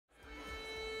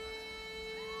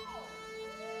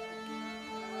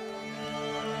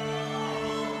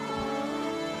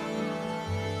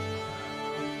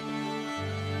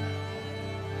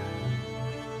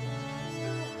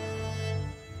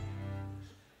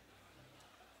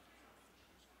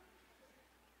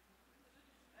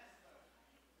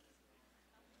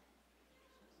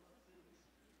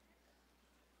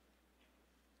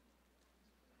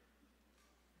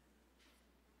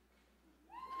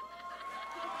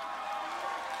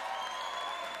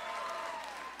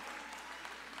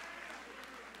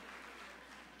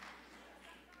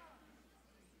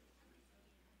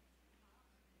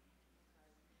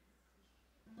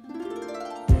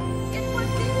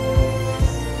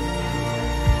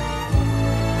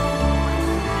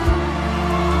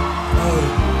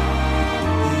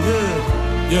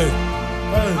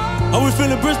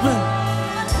feeling Brisbane?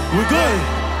 We good?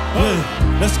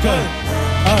 Yeah, let's go.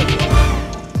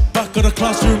 Back of the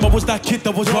classroom, I was that kid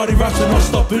that was writing raps and not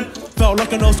stopping. Felt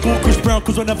like an old school Chris Brown,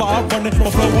 cause whenever I run it, my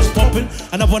flow was popping.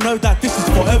 And now I know that this is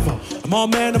forever. Am I a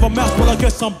man of a mouse? Well, I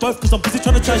guess I'm both, cause I'm busy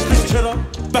trying to chase this cheddar.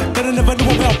 Back then I never knew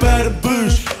about bad and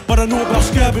booze, but I knew about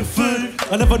scabbing food.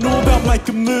 I never knew about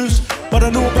making moves, but I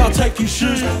knew about taking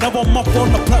shoes. Now I'm up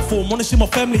on the platform, wanna see my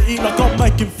family eat like I'm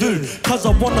making food. Cause I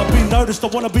wanna be noticed, I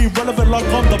wanna be relevant like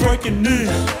I'm the breaking news.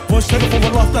 Was settle for a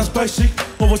life that's basic,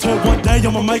 but was told one day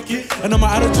I'ma make it. And now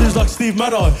my attitude's like Steve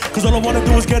Maddow, cause all I wanna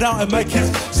do is get out and make hits.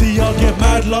 See, I get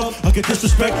mad love, I get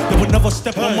disrespect. They would never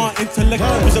step on my intellect.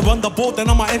 Cause I run the ball, then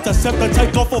I might intercept and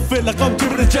take off or fit like I'm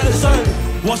giving a jet and say,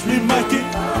 watch me make it,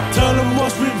 tell them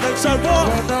watch me make. Say what?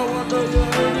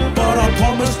 But I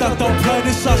promise that don't play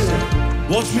this asset.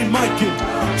 Watch me make it,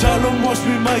 tell them watch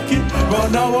me make it.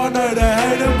 Right now I know they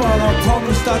hate it, but I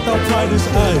promise that they'll play this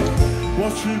A.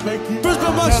 Watch me make it.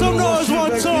 Brisbane, make some noise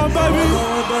one time, baby.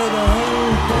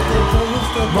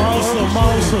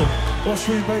 Monster. Watch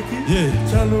me make it. Yeah.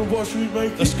 Tell them watch me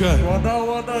make it. Let's go. Right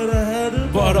now I know they hate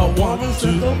it, but I promise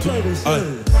that they'll play this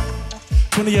A.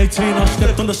 2018, I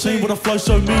stepped on the scene with a flow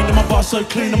so mean and my bar so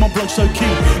clean and my bloke so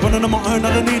keen. Running on my own,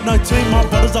 I don't need no team. My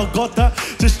brothers, I got that.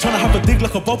 Just trying to have a dig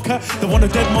like a bobcat. They wanna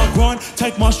dead my grind,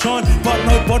 take my shine, but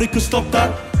nobody could stop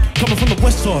that. Coming from the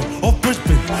west side of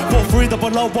Brisbane, 4-3 the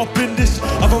below up in this.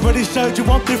 I've already showed you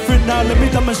I'm different now. Let me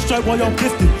demonstrate why I'm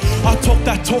gifted. I talk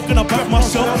that talk and I back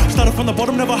myself. Started from the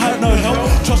bottom, never had no help.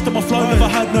 Trusted my flow, never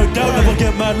had no doubt. Never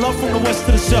get mad love from the west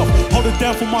to the south. Hold it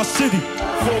down for my city.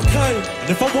 Okay. And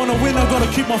if I wanna win, I gotta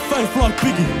keep my faith like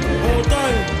Biggie. All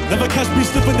day. Never catch me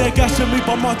slipping there, gashing me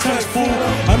by my tax full.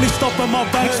 Only stop when my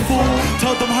bag's full.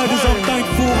 Tell them haters I'm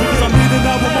thankful because I'm eating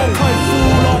out with my plate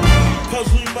full. Like, cause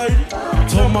we made it.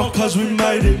 Told my cause we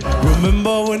made it.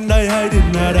 Remember when they hated,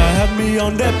 now they have me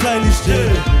on their playlist, yeah.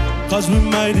 Cause we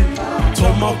made it.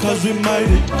 Told my cause we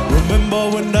made it. Remember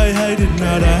when they hated,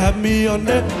 now they have me on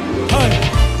their. Hey,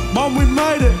 mom, we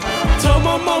made it. Told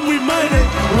my mom we made it.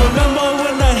 Remember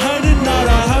when they hated, now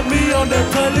they have me on their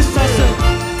playlist. I said,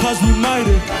 cause we made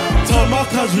it. Told my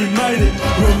cause we made it.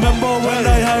 Remember when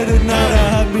they hated, now they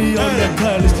have me on their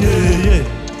playlist. Yeah.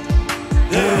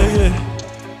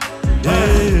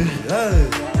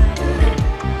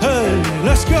 Hey,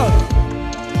 let's go.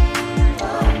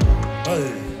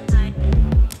 Hey.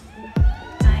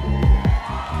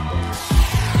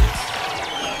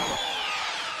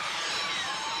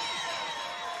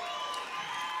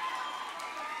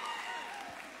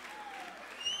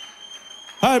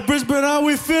 Hey, Brisbane, how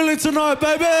we feeling tonight,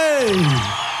 baby?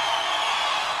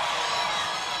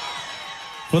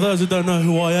 For those who don't know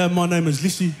who I am, my name is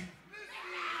Lisi.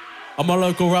 I'm a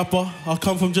local rapper. I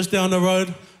come from just down the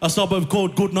road, a suburb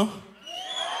called Goodna.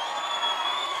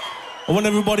 I want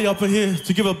everybody up in here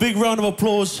to give a big round of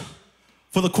applause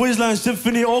for the Queensland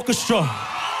Symphony Orchestra.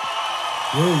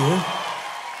 Yeah.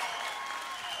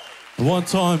 And one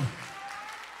time,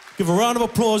 give a round of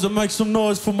applause and make some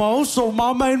noise for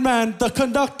my main man, the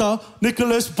conductor,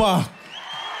 Elis.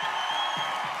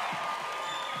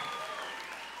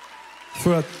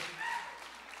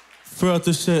 Throughout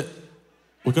this set,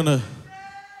 I'm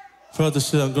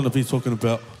gonna be talking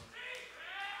about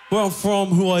where I'm from,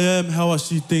 who I am, how I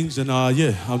see things, and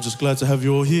yeah, I'm just glad to have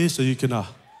you all here so you can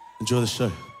enjoy the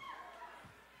show.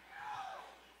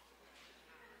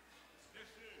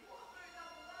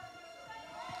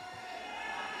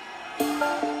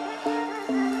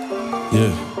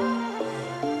 Yeah.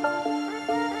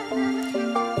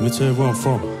 Let me tell you where I'm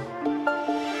from,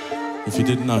 if you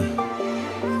didn't know.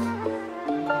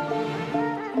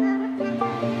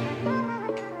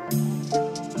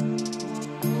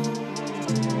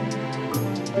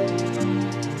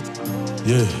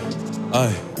 Yeah,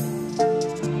 aye.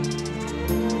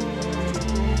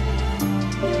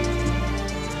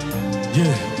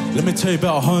 Yeah, let me tell you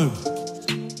about home.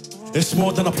 It's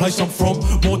more than a place I'm from,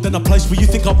 more than a place where you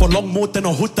think I belong, more than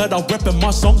a hood that I rep in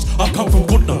my songs. I come from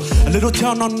Goodna, a little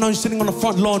town unknown sitting on the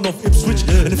front line of Ipswich.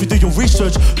 And if you do your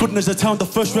research, Goodna's a town that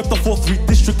first repped the 4-3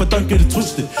 district, but don't get it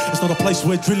twisted. It's not a place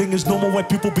where drilling is normal, where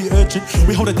people be urgent.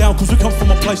 We hold it down cause we come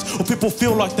from a place where people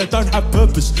feel like they don't have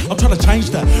purpose. I'm trying to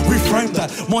change that, reframe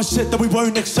that mindset that we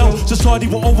won't excel. Society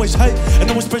will always hate, and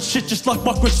then we spread shit just like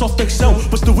Microsoft Excel.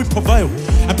 But still we prevail,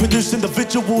 and produce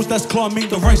individuals that's climbing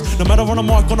the race. No matter on a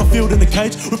mic, on a field, in the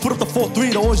cage, we put up the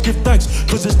 4-3 to always give thanks,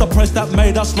 cause it's the praise that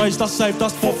made us, raised us, saved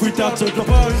us, 4-3 down to the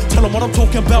bone. Tell them what I'm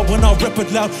talking about when I rap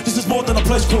it loud. This is more than a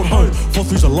place called home.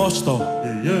 4-3's a lifestyle.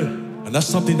 Yeah. And that's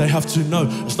something they have to know.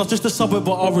 It's not just the suburb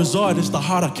where I reside, it's the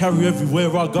heart I carry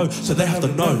everywhere I go. So they have to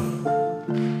know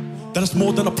that that it's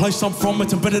more than a place I'm from.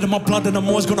 It's embedded in my blood and I'm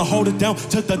always gonna hold it down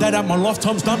till the day that my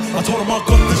lifetime's done. I told them I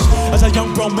got this. As a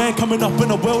young brown man coming up in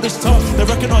a world that's tough, they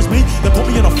recognise me, they put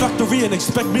me in a factory and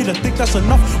expect me to think that's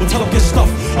enough. Well, tell them get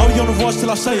stuffed. I'll be on the rise till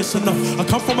I say it's enough. I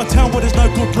come from a town where there's no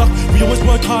good luck. We always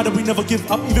work hard and we never give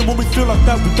up. Even when we feel like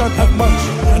that, we don't have much.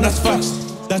 And that's facts.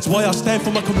 That's why I stand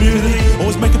for my community,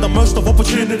 always making the most of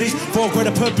opportunities for a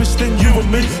greater purpose than you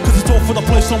and me. Cause it's all for the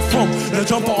place I'm from. No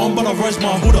jumper on, but I raise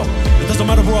my hood up. It doesn't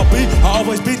matter where I be, I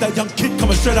always be that young kid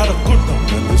coming straight out of good.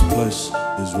 And this place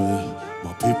is where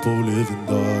my people live and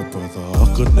die, brother.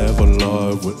 I could never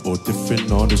lie, we're all different,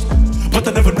 honest, but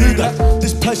they never knew that.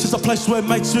 This place is a place where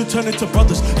mates soon turn into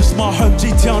brothers. This is my home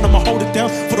G-Town, I'ma hold it down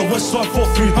for the West Side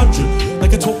 4300. They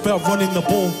can talk about running the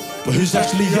ball, but who's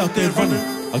actually out there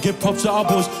running? I give props to our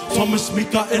boys, Thomas,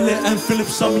 Mika, Elis and Philip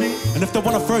Sumley. And if they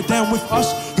want to throw it down with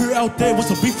us, who out there was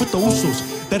the beef with the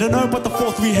Usos? They don't know about the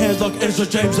 4-3 hands like Ezra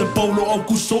James and Bolo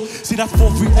Augusto. See, that's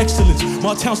 4-3 excellence.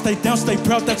 My town stay down, stay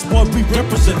proud, that's why we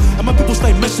represent. And my people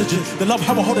stay messaging, they love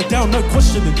how I hold it down, no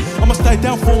questioning. I'ma stay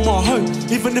down for my home,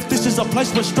 even if this is a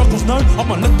place where struggle's known.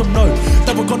 I'ma let them know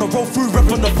that we're gonna roll through,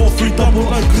 repping the 4-3 double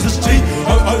O. Cause it's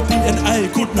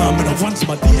G-O-O-D-N-A, good now, man, it runs in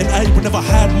my DNA. We never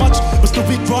had much, but still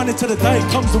we grinding till the day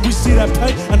comes and we see that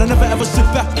pay. And I never ever sit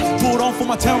back, pulled on for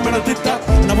my town, man, I did that.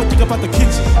 And I would think about the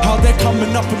kids, how they're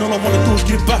coming up, and all I wanna do is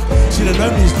give back. See, they know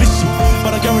me as Lisi,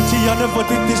 but I guarantee I never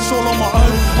did this all on my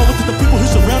own. I went to the people who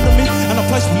surrounded me, and the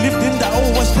place we lived in that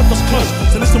always kept us close.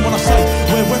 So listen when I say,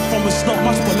 where we're from it's not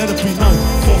much, but let it be known.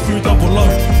 4-3 double O,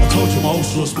 I told you my old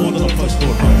source more than a place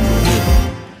called home.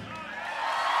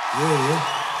 Yeah.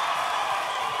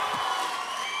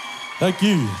 Thank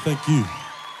you, thank you.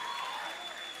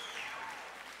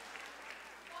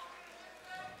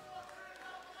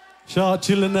 Shout out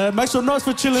chilling there. Make some noise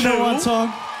for chilling there one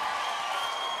time.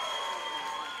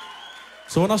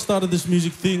 So when I started this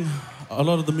music thing, a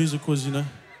lot of the music was, you know,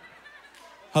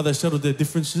 how they settled their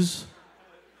differences.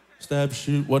 Stab,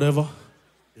 shoot, whatever.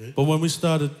 Yeah. But when we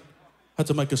started, I had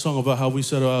to make a song about how we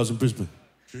settle ours in Brisbane.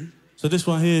 True. So this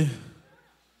one here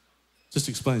just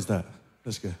explains that.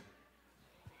 Let's go.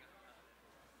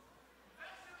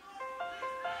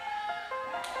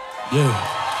 Yeah.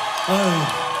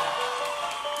 Hey.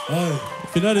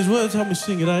 If you know these words, help me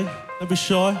sing it, eh? Don't be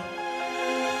shy.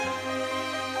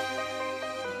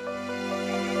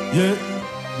 Yeah,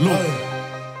 look.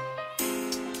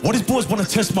 What these boys wanna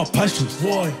test my patience?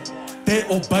 Why? They're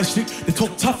all basic. They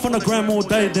talk tough on the gram all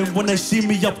day, then when they see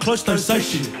me up close, don't say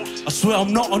shit. I swear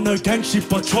I'm not on no gang shit,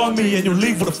 but try me and you'll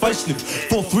leave with a facelift.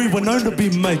 4-3 we're known to be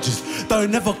majors,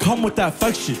 don't ever come with that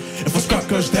fake shit. If a scrap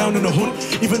goes down in the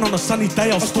hood, even on a sunny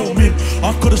day I'll storm in.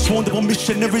 I could've sworn they were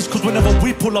missionaries, cause whenever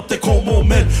we pull up they call more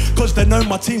men. Cause they know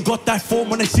my team got that form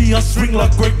when they see us swing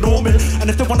like Greg Norman. And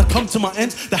if they wanna come to my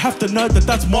ends, they have to know that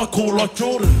that's my call like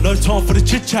Jordan. No time for the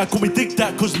chit chat, call me dig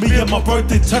that, cause me and my bro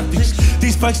did tactics.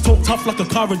 These fakes talk tough like a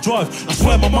car and drive, I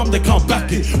swear my mum they can't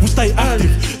back it. We'll stay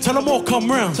active, tell them all come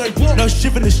round. No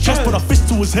shiv in his chest, but a fist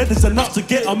to his head is enough to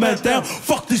get a man down.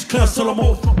 Fuck these clowns, tell them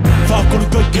all. If I gotta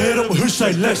go get them, who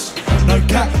say less? No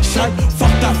cat, shake,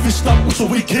 fuck that fist up, so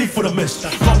we keep for the mess.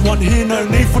 Got one here, no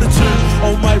need for the two.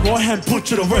 Oh my right hand, put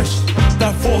to the rest.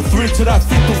 That 4-3 to that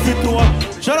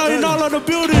 50-51. Shout out in all of the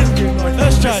building.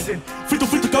 Let's chat.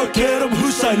 50-50, go get them,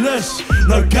 who say less?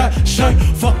 No cat, shake,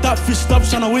 fuck that fist up,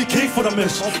 so now we keep for the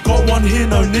mess. Got one here,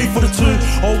 no need for the two.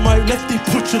 Oh my lefty,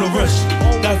 put to the rest.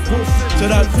 That 4-3 to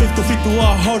that 50-50,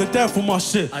 I hold it down for my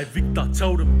shit. Hey Victor,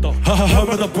 tell them though. Home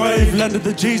of the brave, land of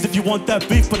the G's. If you want that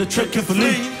beef, better tread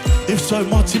carefully. If so,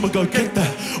 my team will go get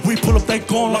that. We pull up, they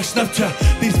gone like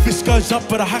Snapchat. These fists goes up,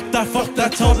 but I hack that, fuck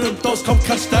that. Tell them dogs come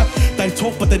catch that. They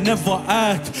talk, but they never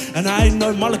act. And I ain't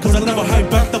no mullet, cause I never hang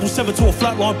back. Double 7 to a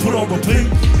flat line, put on repeat.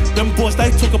 Them boys,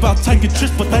 they talk about taking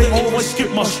trips, but they always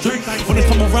skip my street. When they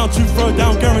come around to throw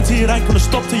down, guarantee it ain't gonna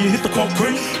stop till you hit the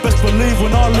concrete. Best believe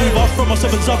when I leave, I throw my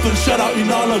 7s up and shout out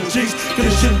Inala G's. Get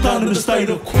this shit done in the state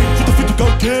of Queen. 50-50, go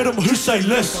get them, who say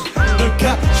less? No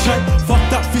cat, shake, fuck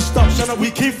that fist up, so now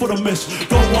we keep for the mess.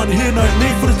 Got one here, no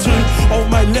need for the two. Oh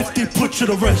my lefty, put you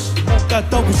the rest.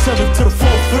 That 7-7 to the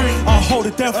 4-3, I hold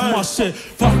it down for my set.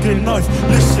 Fucking knife,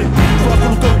 listen, if I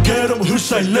gotta go get them, who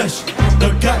say less? No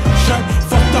cat, shake,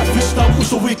 fuck that fist up,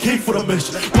 so we keep for the mess.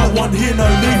 Got one here, no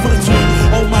need for the two.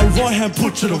 Oh my right hand,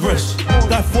 put you the rest.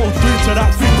 That 4-3 to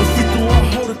that 50-50,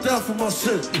 I hold it down for my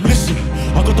set. Listen,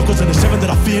 I got the guns in the 7 that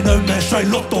I fear no man, straight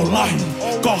locked or lying.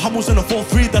 Got Hummels in the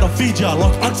 4-3 that I feed ya,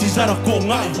 like aunties that I've got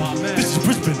lying. This is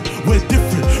Brisbane, we're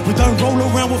different, We don't roll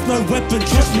around with no weapon.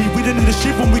 Trust me, we didn't need a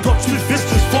shit when we got 2 fists.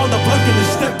 Find a bloke and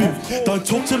step in. Don't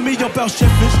talk to me about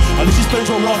chefs unless you spend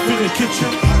your life in the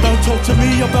kitchen. Don't talk to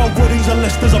me about weddings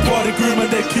unless there's a bride and groom and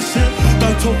they're kissing.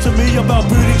 Don't talk to me about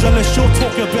bootings unless you're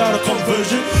talking about a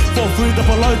conversion.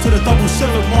 4300 to the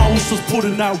 777 miles, just put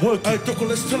in that work. Hey, Doc,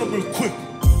 let's tell them real quick.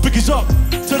 Biggies up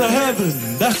to the heaven,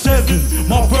 that's heaven.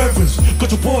 My brothers,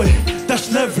 got your boy,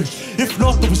 that's leverage. If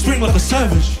not, then we swing like a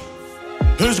savage.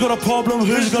 Who's got a problem,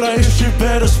 who's got an issue?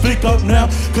 Better speak up now,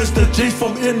 cause the G's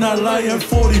from in LA and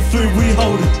 43, we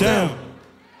hold it down.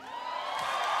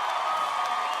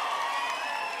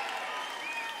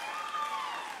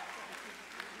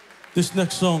 This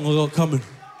next song I got coming.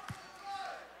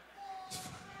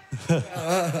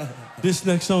 This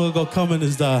next song I got coming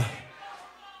is that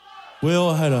we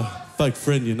all had a fake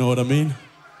friend, you know what I mean?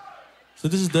 So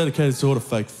this is dedicated to all the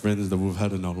fake friends that we've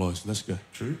had in our lives. Let's go.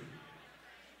 True.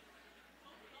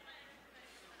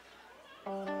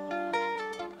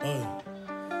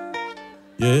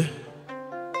 Yeah?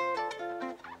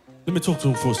 Let me talk to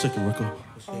him for a second, Rico.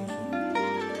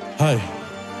 Hey.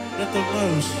 Let them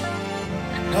know.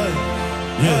 Hey.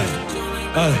 Yeah.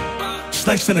 Hey.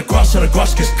 Snakes in the grass, so the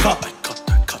grass gets cut.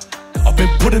 I've been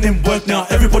putting in work now,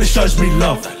 everybody shows me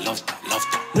love.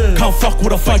 Yeah. Can't fuck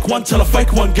with a fake one, tell a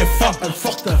fake one get fucked. And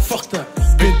fuck that, fuck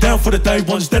that. Been down for the day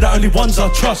ones, they're the only ones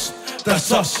I trust.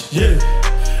 That's us, yeah.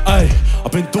 Ay,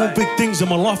 I've been doing big things and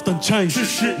my life done changed.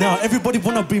 Now everybody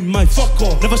wanna be mates. Fuck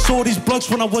off. Never saw these blokes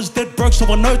when I was dead broke, so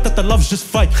I know that the love's just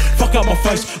fake. Fuck out my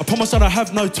face, I promise that I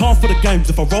have no time for the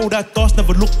games. If I roll that dice,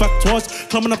 never look back twice.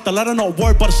 Climbing up the ladder, not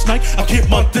worried by the snake, I keep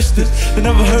my distance. They're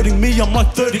never hurting me, I'm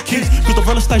like 30 kids, cause the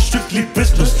real estate's strictly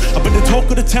business. I've been the talk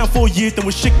of the town for years, then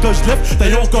when shit goes left,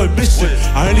 they all go missing.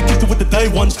 I only kicked it with the day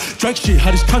ones, drank shit,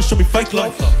 how these cunts show me fake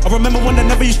love. I remember when they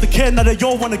never used to care, now they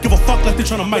all wanna give a fuck like they're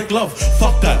trying to make love.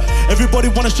 Fuck that. Everybody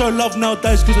wanna show love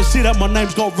nowadays cause they see that my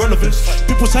name's got relevance.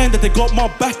 People saying that they got my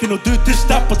back and they'll do this,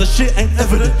 that, but the shit ain't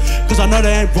evident. Cause I know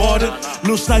they ain't riding.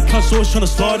 Little snake cunts always trying to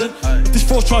slide it. If this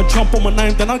fraud try to jump on my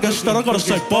name, then I guess that I gotta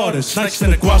say bye. There's snakes in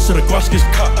the grass, so the grass gets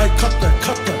cut. Hey, cut that,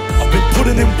 cut that. I've been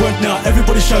putting in work now,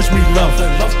 everybody shows me love.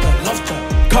 They love that, love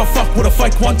that. Can't fuck with a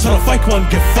fake one, tell a fake one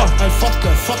get fucked. Hey, fuck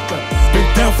that, fuck that. Been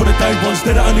down for the day ones,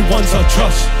 they're the only ones I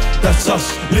trust. That's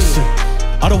us, listen.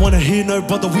 I don't wanna hear no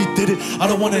brother, we did it. I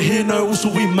don't wanna hear no also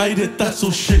we made it. That's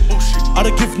all shit. I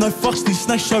don't give no fucks, these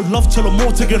snakes show love, tell them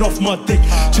more to get off my dick.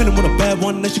 Chillin' with a bad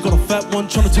one, then she got a fat one,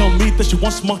 trying to tell me that she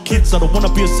wants my kids. I don't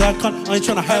wanna be a sad cunt, I ain't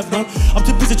trying to have none. I'm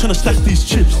too busy trying to stack these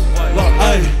chips. Like,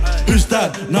 hey, who's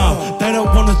that? Nah, they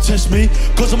don't wanna test me.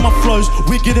 Cause of my flows,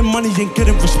 we getting money and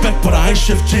getting respect, but I ain't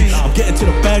Chef G. I'm getting to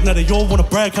the bag, now they all wanna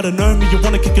brag. How to know me, you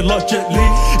wanna kick it like Jet Li.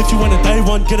 If you ain't a day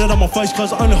one, get it on my face,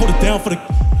 cause I only hold it down for the...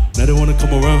 Now they wanna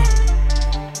come around,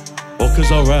 or cause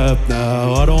I rap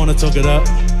now, I don't wanna talk it up.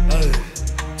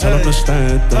 Tell them to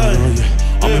stand down,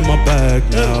 yeah. I'm in my bag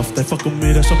now, if they fuck with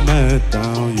me, that's a man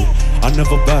down, yeah. I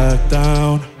never back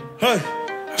down. Hey,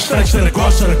 snakes in the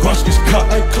grass, so the grass gets cut.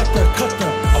 Hey, cut that, cut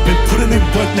that. I've been putting in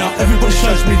work now, everybody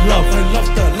shows me love. I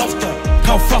love that, love that.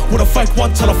 Can't fuck with a fake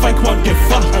one, tell a fake one get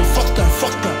fucked. Hey, fuck that,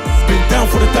 fuck that. Been down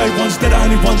for the day ones, they're the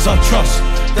only ones I trust.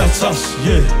 That's us,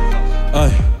 yeah.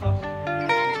 Hey.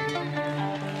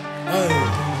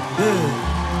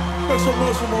 Make some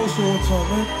noise for Mosul one time,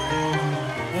 man.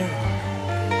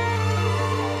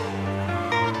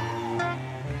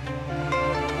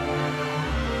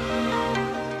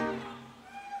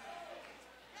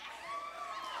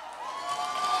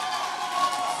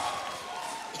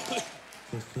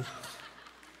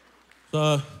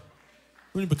 So,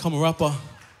 when you become a rapper,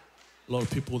 a lot of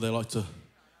people, they like to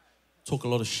talk a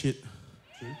lot of shit.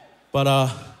 True. But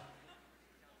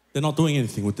they're not doing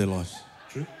anything with their lives.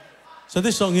 True. So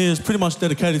this song here is pretty much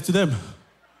dedicated to them.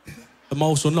 The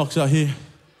Mosul knocks out here.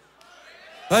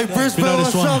 Hey, Brisbane,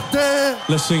 what's up there?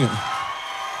 Let's sing it.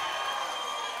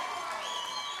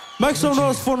 Make some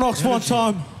noise for Knox one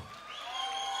time.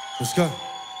 Let's go.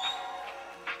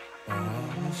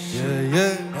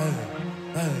 Yeah.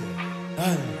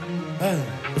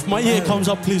 If my ear comes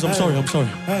up, please, I'm sorry. Let's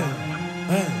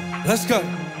go.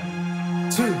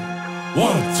 2,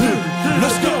 1, 2,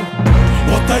 let's go.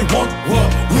 What they want,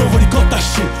 we already got that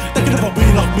shit. They can never be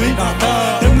like me.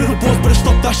 Them little boys better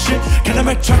stop that shit. Can they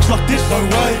make tracks like this? No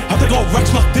way. Have they got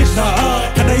racks like this?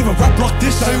 Can they even rap like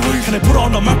this? Can they put it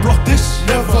on the map like this?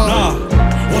 Never. Nah.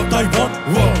 What they want,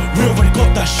 we already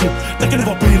got that shit. They can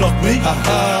never be like me.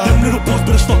 Them little boys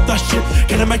better stop that shit.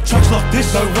 Can they make tracks like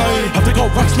this? No way. Have they got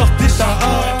racks like this?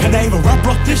 Can they even rap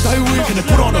like this? Can they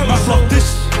put it on the map like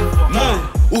this?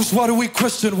 No. Also, why do we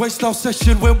question? Waste our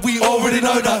session when we already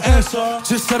know the answer.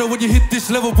 Just settle when you hit this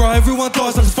level, bro. Everyone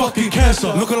dies like it's fucking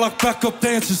cancer. Looking like backup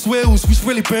dancers, swears. We should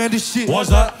really ban this shit. Why's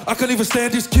that? I can't even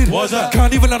stand this kid. Why's that?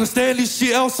 Can't even understand this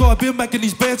shit. Also, I've been making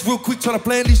these bands real quick, trying to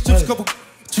plan these chips. Couple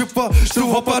trip up,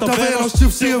 still hop out the van, I'll still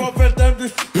see him.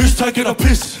 Who's taking a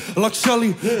piss? Like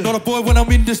Shelly. Not a boy when I'm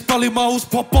in this belly. My hoes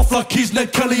pop off like he's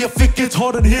Ned Kelly. I think it's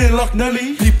hard in here like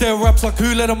Nelly. Deep their raps like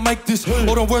who let them make this?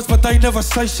 All the words but they never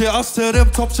say shit. I tell them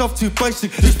top shelf too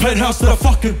basic. This penthouse to the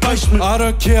fucking basement. I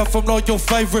don't care if I'm not your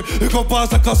favorite. Who got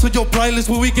bars like us on your playlist?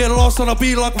 When we get lost on a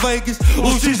beat like Vegas.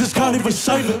 Oh Jesus can't even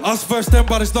save it. Us first then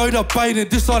but there's no debating.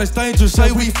 This side is dangerous.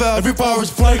 Say we fail. Every bar is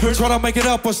flagrant. Try to make it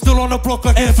up but still on the block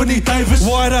like Anthony Davis.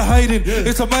 Why the hating?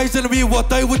 It's amazing to me what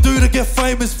they would do to get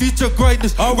famous. Future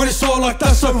greatness. I already saw like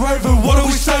that's so Raven. What do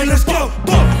we say? Let's go.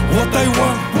 What they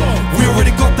want, we already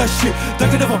got that shit. They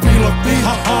can never be like me.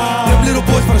 Them little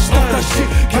boys better stop that shit.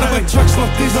 Can I make tracks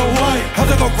like this? No way. Have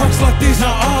they got racks like this?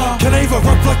 Can they even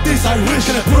rap like this? I wish.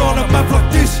 Can they put on a map like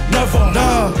this? Never.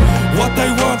 Nah. What they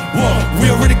want,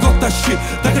 we already got that shit.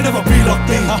 They can never be like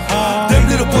me. Them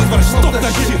little boys better stop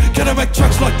that shit. Can they make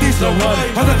tracks like this? No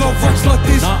way. Have they got racks like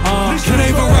this? Can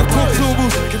they even rap talk to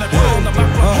us?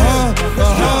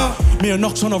 Me and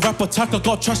Knox on a rap attack. I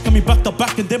got tracks coming back to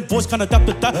back, and them boys can't adapt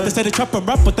to that. They say they trap and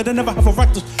rap, but they don't never have a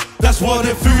rap to. That's why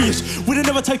they're furious. We didn't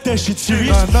ever take their shit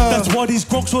serious. That's why these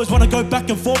groks always wanna go back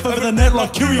and forth over the net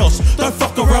like curios. Don't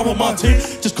fuck around with my team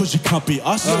just cause you can't beat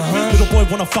us. Little boy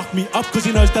wanna fuck me up cause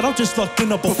he knows that I'm just like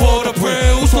dinner before the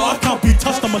prayer. Also I can't be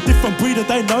touched. I'm a different breeder.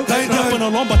 They know. Yapping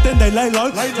along, but then they lay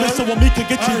low. Messing with me could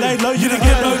get you laid low. You don't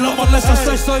get no love unless I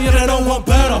say so. Yeah, they don't want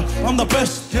better. I'm the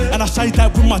best, and I say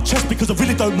that with my chest because it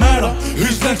really don't matter.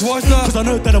 Who's next? Cause I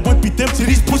know that it won't be them. See,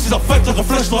 these pussies are fake like a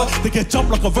flashlight. They get jumped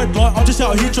like a red light. I'm just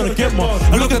out here trying to get mine.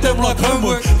 I look at them like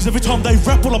homework. Cause every time they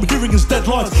rap, all I'm hearing is dead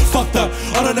lines. Fuck that,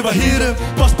 I don't ever hear them.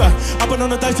 Bust back, I've been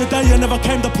on a day to day. I never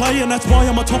came to play, and that's why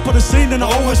I'm on top of the scene. And I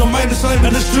always remain the same,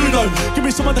 and it's true though. Give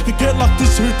me someone that could get like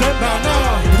this, who them?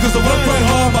 Nah. Because I work very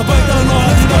hard, my bank don't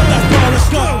lie. Let's go,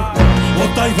 let's go.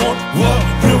 What they want,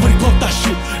 we already got that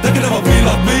shit. They can never be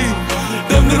like me.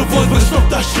 Them little boys better stop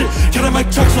that shit. Can I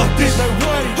make tracks like this?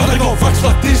 How they got racks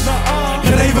like this?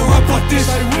 Can they even rap like this?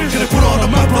 Can they put on a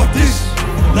map like this?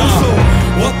 Nah. So,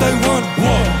 what they want,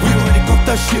 we already got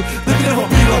that shit. They can never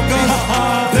be like us.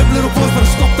 Them little boys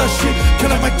better stop that shit.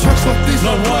 Can I make tracks like this?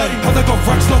 No way. How they got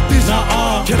racks like this?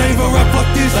 Can they even rap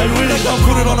like this? They can't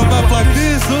put it on a map like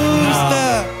this. Who's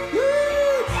that?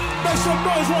 Make some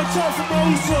noise one time for my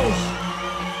Usos.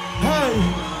 Hey,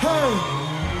 hey.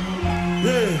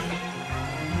 Yeah.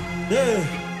 Yeah.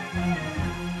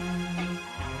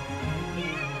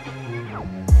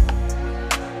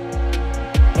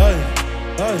 Hey,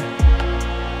 hey.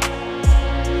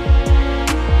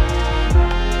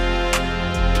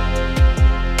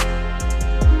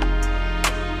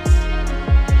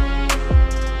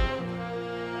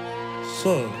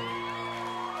 So,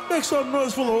 make some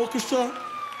noise for the orchestra.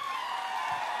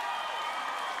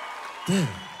 Damn.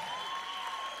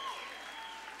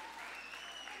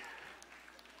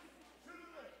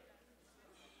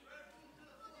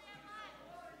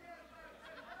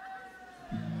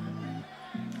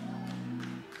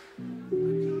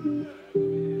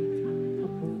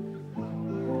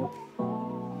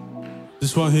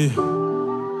 This one here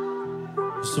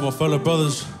is to my fellow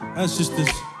brothers and sisters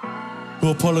who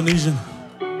are Polynesian.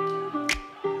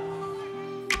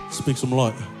 Speak some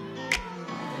light.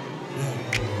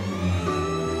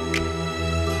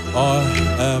 I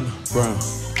am brown.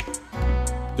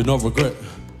 Do not regret.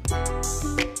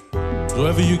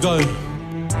 Wherever you go,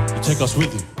 you take us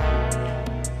with you.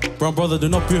 Brown brother, do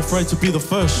not be afraid to be the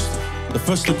first. The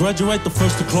first to graduate, the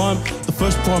first to climb, the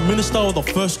first prime minister or the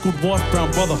first good wife,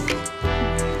 brown brother.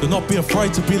 Do not be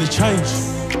afraid to be the change.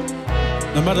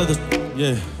 No matter the...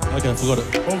 Yeah, okay, I forgot it.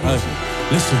 Hey,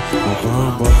 listen. My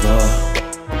brown brother,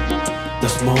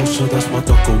 that's my shit, that's my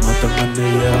taco, yeah,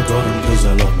 I got him cause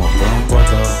I love my brown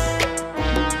brother.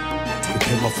 We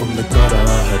came up from the gutter,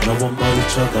 had no one but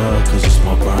each other, cause it's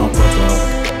my brown brother.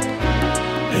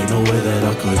 Ain't no way that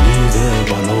I could leave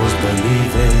it, I'll always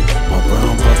believe it. My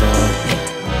brown brother,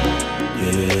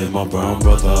 yeah, my brown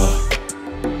brother.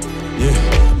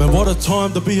 Yeah, man, what a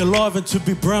time to be alive and to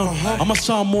be brown. I must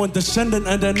say I'm more descendant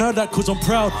and they know that cause I'm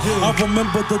proud. I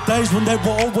remember the days when they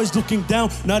were always looking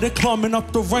down. Now they're climbing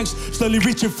up the ranks, slowly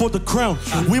reaching for the crown.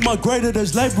 We migrated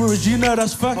as labourers, you know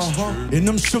that's facts. In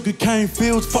them sugarcane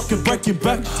fields, fucking breaking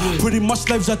back. Pretty much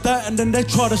slaves at that, and then they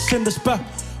try to send us back.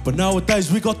 But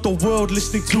nowadays we got the world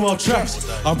listening to our tracks.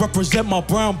 I represent my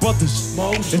brown brothers.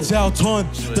 It's our time.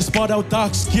 Despite our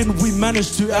dark skin, we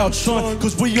manage to outshine.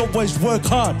 Cause we always work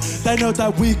hard. They know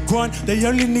that we grind. They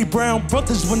only need brown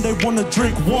brothers when they wanna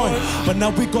drink wine. But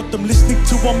now we got them listening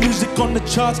to our music on the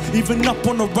charts. Even up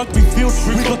on the rugby field,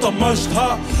 we got the most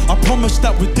heart. I promise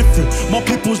that we're different. My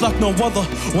people's like no other.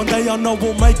 One day I know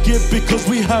we'll make it because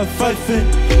we have faith in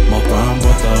my brown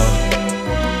brother.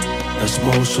 That's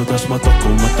Mosho, that's my taco,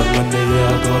 matangane,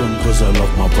 yeah, I got him cause I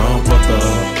love my brown brother.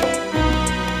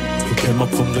 We came up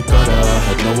from the gutter,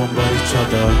 had no one but each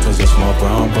other, cause that's my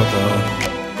brown brother.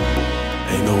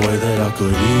 Ain't no way that I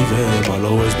could leave him, I'll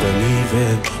always believe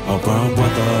in my brown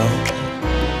brother.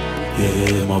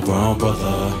 Yeah, my brown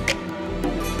brother.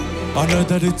 I know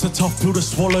that it's a tough pill to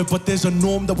swallow, but there's a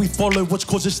norm that we follow which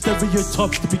causes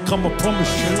stereotypes to become a promise.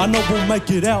 I know we'll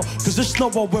make it out, cause it's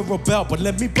not what we're about, but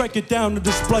let me break it down and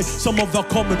display some of our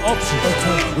common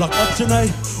options. Like option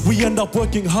A, we end up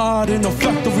working hard in a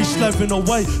factory, slaving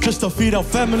away just to feed our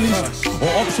families. Or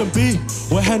option B,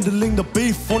 we're handling the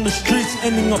beef on the streets,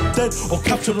 ending up dead or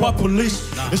captured by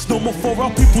police. It's normal for our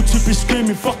people to be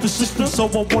screaming fuck the system, so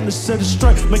I wanna set it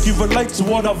straight, make you relate to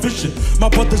what our vision. My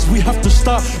brothers, we have to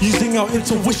start using our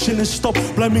intuition and stop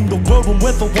blaming the world when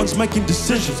we're the ones making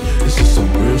decisions. This is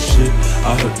some real shit,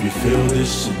 I hope you feel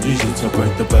this. And use it to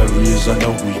break the barriers I know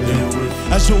we deal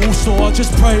with. As you also, I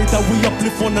just pray that we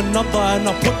uplift one another, and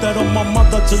I put that on my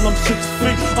mother till I'm 6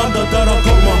 feet under that I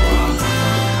got my.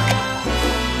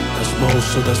 That's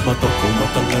Mosho, that's my taco,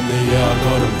 matangane, yeah, I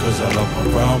got him cause I love my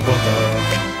brown brother.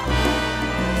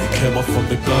 They came up from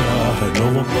the gutter, had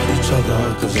no one but each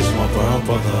other, cause it's my brown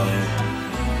brother.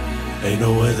 Ain't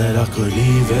no way that I could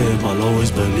leave him, I'll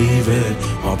always believe in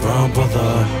my brown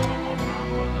brother.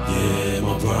 Yeah,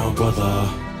 my brown brother.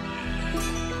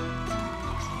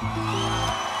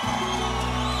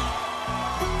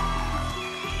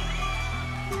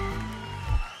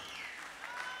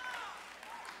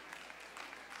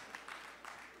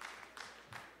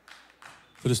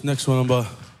 For this next one, I'm about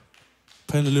to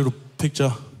paint a little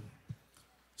picture.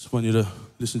 Just want you to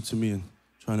listen to me and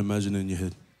try and imagine it in your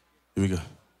head. Here we go.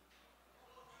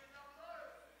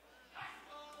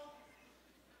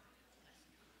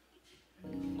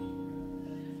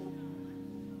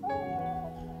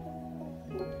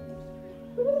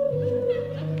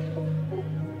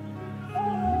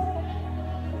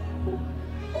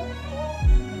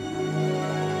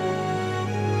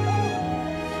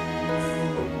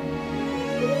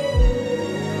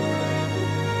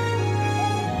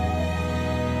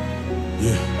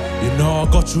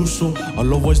 You so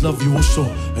I'll always love you also,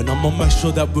 and I'ma make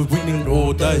sure that we're winning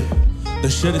all day. They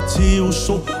shed a tear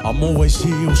also, I'm always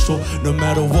here also. No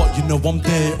matter what, you know I'm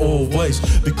there always,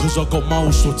 because I got my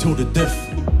also till the death.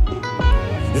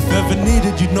 If ever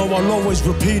needed, you know I'll always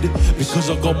repeat it, because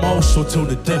I got my also till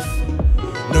the death.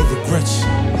 No regrets,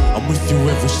 I'm with you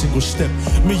every single step.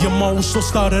 Me and my also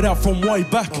started out from way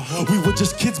back. We were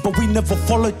just kids, but we never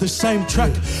followed the same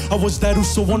track. I was that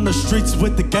also on the streets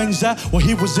with the gangs at, while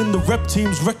he was in the rep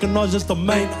teams, recognized as the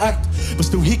main act. But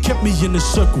still he kept me in his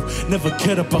circle, never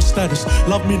cared about status.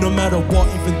 Loved me no matter what,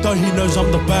 even though he knows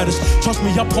I'm the baddest. Trust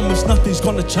me, I promise nothing's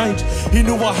gonna change. He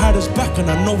knew I had his back,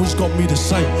 and I know he's got me the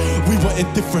same. We were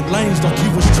in different lanes, like he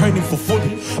was training for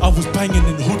footy. I was banging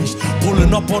in hoodies,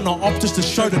 pulling up on our op just to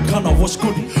show the cunt I was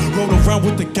goody. Roll around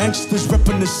with the gangsters,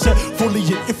 repping the set fully.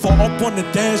 And if I up wanna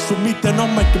dance with me, then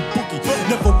I'm making boogie.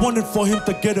 Never wanted for him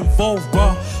to get involved,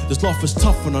 bruh. This life is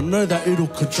tough and I know that it'll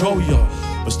control ya.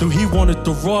 But still he wanted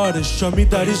to ride and show me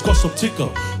that he's got some ticker.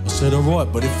 I said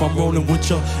alright, but if I'm rolling with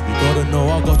ya, you gotta know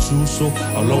I got you, so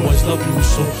I'll always love you,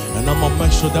 so. And I'ma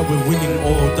make sure that we're winning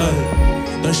all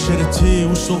day. Don't shed a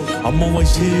tear, so I'm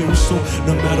always here, so.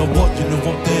 No matter what, you know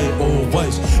I'm there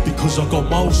always, because I got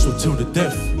my also till the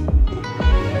death.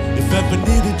 If ever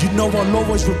needed, you know I'll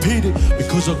always repeat it,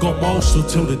 because I got my also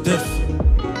till the death.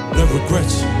 No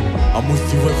regrets, I'm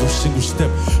with you every single step.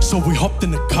 So we hopped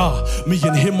in the car, me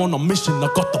and him on a mission. I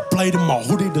got the blade in my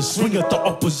hoodie to swing at the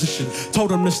opposition.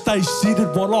 Told him to stay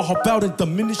seated while I hop out and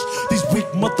diminish these weak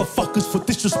motherfuckers for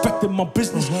disrespecting my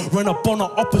business. Ran up on an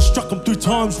op and struck him 3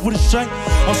 times with a shank.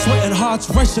 I was sweating, hearts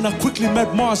racing, I quickly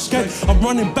made my escape. I'm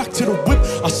running back to the whip,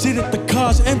 I see that the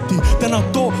car's empty. Then I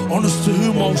thought, honest to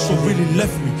whom, I also really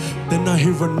left me. Then I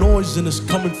hear a noise and it's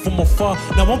coming from afar.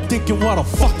 Now I'm thinking, why the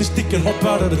fuck this dick can hop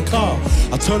out of the car?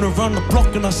 I turn around the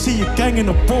block and I see a gang in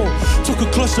a brawl. Took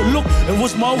a closer look, it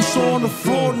was my also on the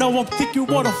floor. Now I'm thinking,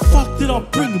 why the fuck did I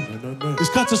bring him? This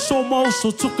guy just saw my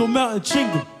also, took him out and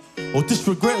chinged him. Oh, this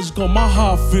regret has got my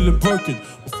heart feeling broken.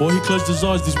 Before he closed his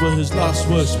eyes, these were his last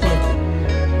words spoken.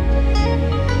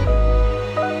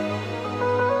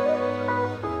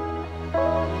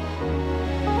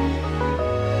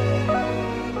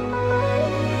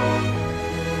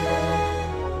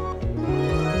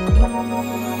 He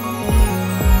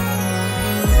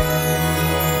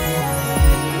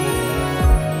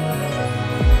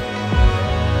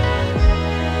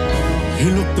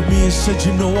looked at me and said,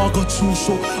 you know I got you,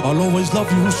 so I'll always love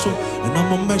you, so. And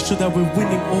I'ma make sure that we're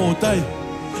winning all day.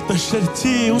 They shed a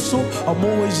tear, also, I'm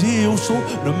always here, also.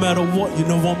 No matter what, you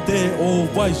know I'm there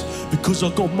always. Because I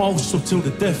got most up till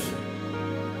the death.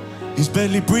 He's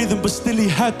barely breathing, but still he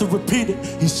had to repeat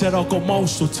it. He said, I got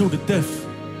most up till the death.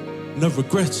 No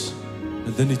regrets.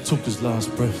 And then he took his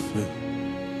last breath. Yeah.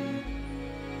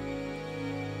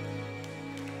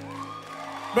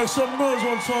 Make some noise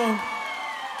one time.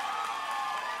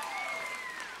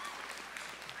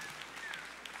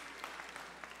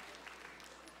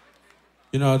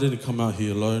 You know, I didn't come out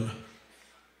here alone.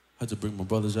 I had to bring my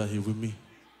brothers out here with me.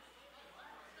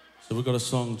 So we got a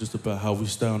song just about how we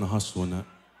stay on the hustle and that.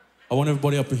 I want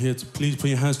everybody up in here to please put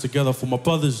your hands together for my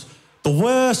brothers, the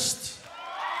worst.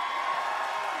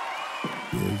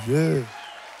 Yeah, yeah.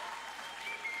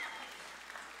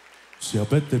 See, I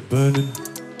bet they're burning.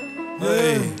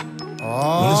 Hey.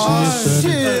 Oh,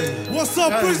 shit. Hey. What's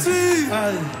up, Brisbane?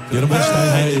 You're the man stay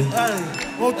hating.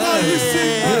 Oh,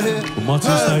 Lisi. But my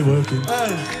team stay working.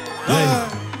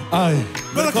 Hey.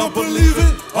 But I can't believe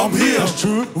it, I'm here. That's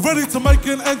true. Ready to make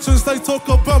an entrance. They talk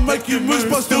about making moves,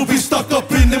 but still be stuck up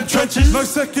in them trenches. No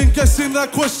second guessing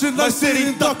that question, no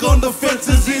sitting duck on the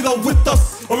fences. Either with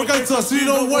us or against us,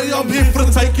 either way I'm here for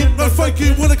the taking. No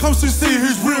faking when it comes to see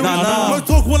who's real. No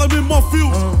talk when I'm in my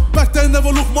fields. Back then never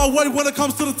look my way when it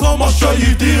comes to the time I'll show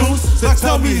you deals. Now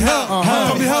tell me how,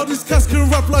 tell me how these cats can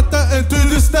rap like that and do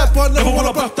this, that, but never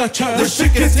wanna back that chat. The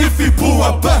shit gets iffy, pull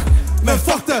right back. Man,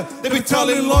 fuck that, they be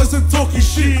telling lies and talking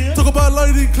shit. Talk about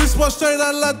lady clips, but straight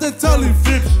that lad, they telling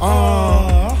fib.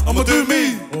 I'ma do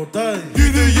me,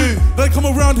 you do you. They come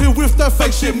around here with that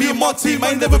fake shit. Me and my team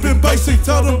ain't never been basic.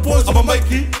 Tell them boys I'ma make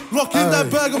it. Lock in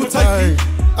that bag, I'ma take it.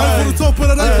 Ain't on the top, but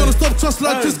it ain't gonna stop. Trust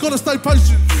like just gotta stay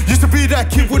patient. Used to be that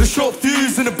kid with a short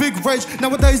fuse and a big rage.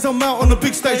 Nowadays I'm out on the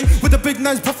big stage with the big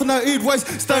names puffing out ear ways,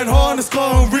 staying high in the sky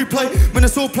on replay. When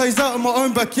this all plays out in my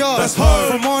own backyard. That's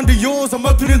home. From under yours, I'm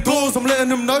opening doors. I'm letting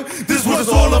them know this is what it's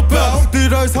all about. Do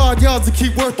those hard yards and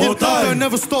keep working. Don't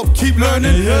never stop, keep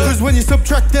learning. Cause when you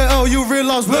subtract that L, you'll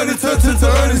realise learning turns into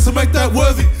earnings. So make that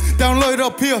worthy. Download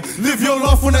up here, live your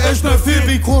life on the edge, no fear.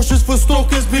 Be cautious for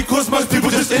stalkers because most people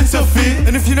just interfere.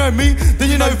 And if you know me, then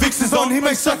you know Vix is on. He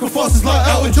makes sacrifices like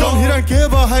Elton John. He don't care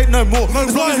about hate no more.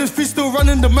 As long as his feet still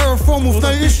running the marathon with no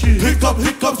issue.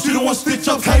 Hiccups, you don't want stitch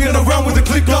ups. Hanging around with a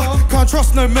clicker. Can't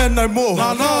trust no man no more.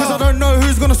 Cause I don't know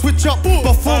who's gonna switch up.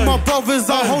 But for my brothers,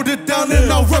 I hold it down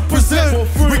and I'll represent.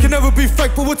 We can never be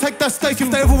fake, but we'll take that stake if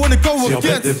they ever wanna go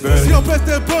against. See, I bet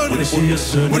they're burning. When they see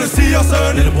us earning, when they see us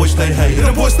earning, the boys stay hating.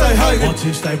 The boys stay hating. My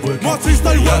team stay working. My team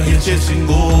stay working. Chasing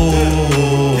goals.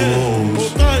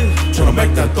 Tryna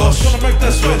make that dosh. I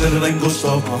swear that it ain't gonna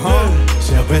stop.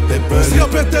 See, I bet they're burning. See, I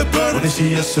bet they're burning. When they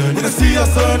see us earning, when they see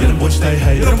us earning, the boys stay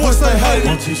hating. The boys stay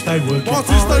hating. My team stay working. My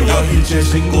team stay working.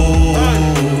 Chasing goals.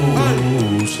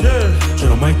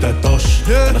 Tryna make that dosh.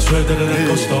 And I swear that it ain't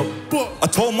gonna stop. I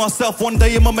told myself one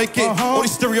day I'ma make it. All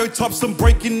these stereotypes I'm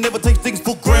breaking, never take things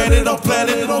for granted. I'm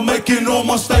planning and I'm making all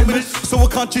my statements. So I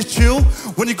can't just chill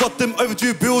when you got them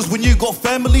overdue bills. When you got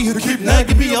family who keep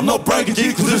nagging me, I'm not bragging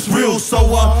G, cause it's real. So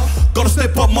gotta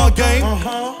step up my game,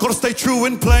 gotta stay true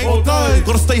and plain.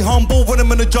 Gotta stay humble when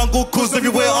I'm in the jungle, cause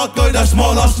everywhere I go that's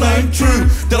my last name. True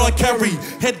that I carry,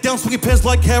 head down swinging pairs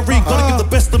like Harry. Gotta give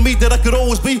the best of me that I could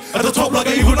always be at the top like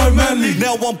I even know Manly.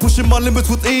 Now I'm pushing my limits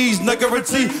with ease, no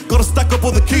guarantee. Gotta stack up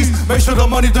all the keys, make sure the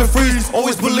money don't freeze.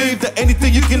 Always believe that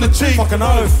anything you can achieve, fucking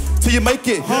oath, till you make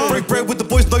it. Break bread with the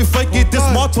boys, no fake it. This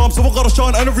my time, so I gotta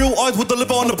shine and the real eyes will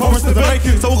deliver on the promise to make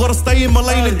it. So I gotta stay in my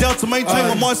lane and down to maintain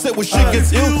my mindset when shit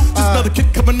gets ill. Just another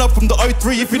kid coming up from the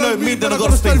 03. If you know me, then I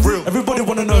gotta stay real. Everybody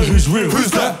wanna know who's real. Who's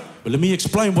that? But let me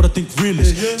explain what I think real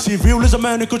is. See, real is a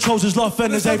man who controls his life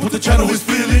and is able to channel his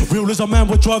feelings. Real is a man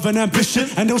with drive and ambition,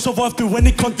 and he'll survive through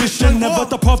any condition. Never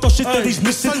deprived of shit that he's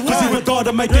missing, cause he regard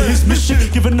to make it his mission.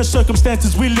 Given the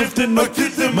circumstances we lived in, no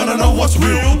kidding, man, I know what's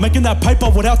real. Making that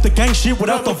paper without the gang shit,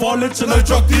 without the violence and no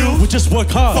drug deals. We just work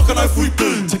hard, fucking oath we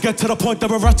do, to get to the point that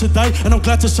we're at today. And I'm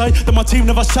glad to say that my team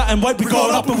never sat and wait. We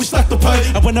got up and we stacked the pay,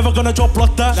 and we're never gonna drop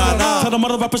like that. Tell them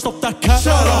other rappers stop that cat.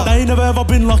 Shut up. They ain't never ever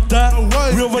been like that. No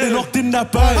way. We already locked in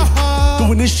that bag.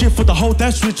 Doing this shit for the whole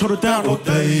dance, switch hold it down all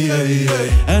day.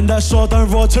 And that's all, don't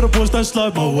ride till the boys don't slow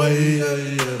my way.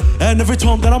 And every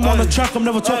time that I'm on the track, I'm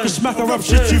never talking smack or rap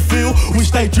shit you feel. We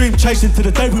stay dream chasing to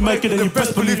the day we make it, and you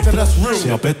best believe that that's real. See,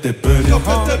 I bet they're burning.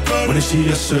 When they see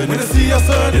us earning,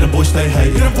 yeah, the boys stay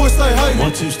hating. My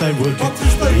team stay working.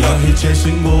 We out here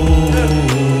chasing goals.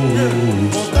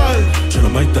 Tryna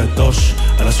tryna make that dosh,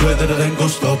 and I swear that it ain't gon'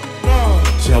 stop.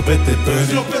 See, I bet they're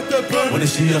burning when they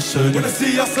see us earning.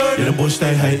 Yeah, them boys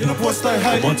stay hating,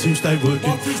 and my team stay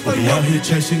working. We'll be out here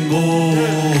chasing goals,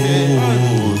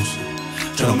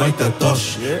 tryna make that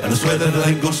dosh, and I swear that it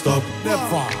ain't gon' stop.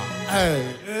 Never.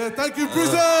 Hey, yeah, thank you,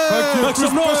 Brisbane. Thank you, Make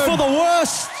some noise for the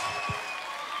worst.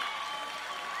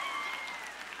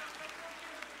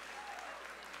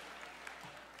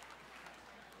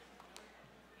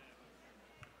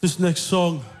 This next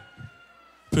song,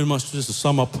 pretty much just a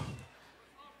sum up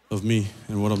of me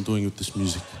and what I'm doing with this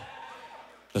music.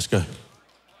 Let's go.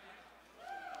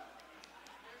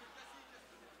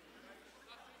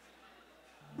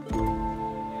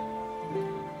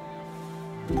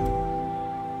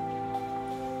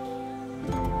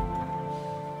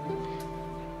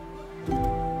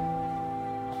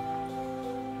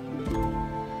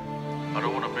 I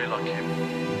don't want to be like him.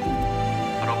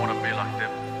 I don't want to be like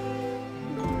them.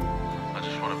 I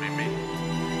just want to be me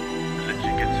and let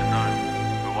you get to know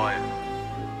who I am.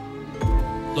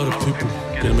 A lot of people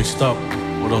get mixed up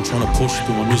what I'm trying to push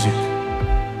through my music.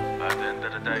 But at the end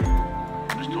of the day,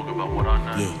 just talk about what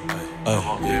I know,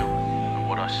 how I feel, and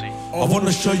what I see. I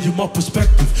wanna show you my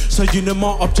perspective, so you know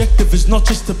my objective is not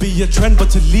just to be a trend, but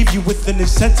to leave you with an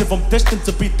incentive. I'm destined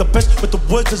to be the best with the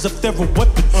words as if they're a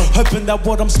weapon. Hoping that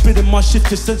what I'm spitting might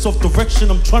shift your sense of direction.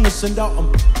 I'm trying to send out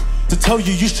to tell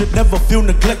you you should never feel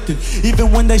neglected.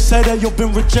 Even when they say that you've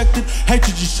been rejected,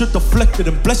 hatred you should deflect it,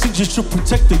 and blessings you should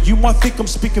protect it. You might think I'm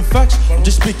speaking facts, I'm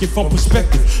just speaking from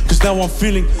perspective. Cause now I'm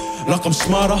feeling like I'm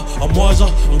smarter, I'm wiser,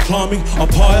 I'm climbing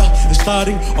up higher and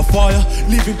starting a fire,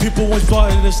 leaving people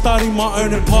inspired and starting my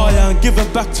own empire, and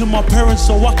giving back to my parents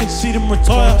so I can see them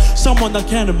retire. Someone I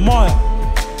can admire,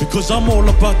 because I'm all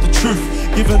about the truth,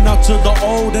 giving out to the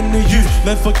old and the youth.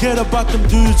 Man, forget about them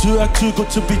dudes who act too good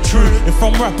to be true. If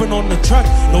I'm rapping on the track,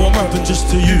 no, I'm rapping just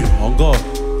to you, on God.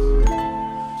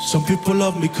 Some people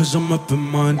love me cause I'm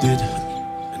open-minded,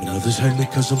 and others hate me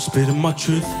cause I'm spitting my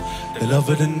truth. They love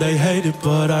it and they hate it,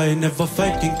 but I ain't never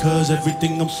faking, cause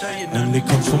everything I'm saying only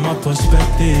comes from my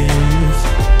perspective.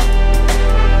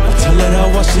 I tell it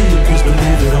how I see it, please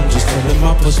believe it, I'm just telling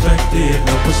my perspective,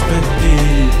 my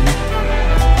perspective.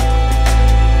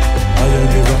 I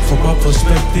only rap from my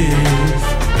perspective.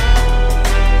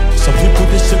 Some people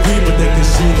disagree, but they can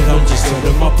see that I'm just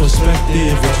telling my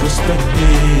perspective. It's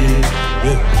respected.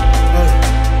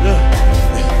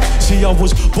 See, I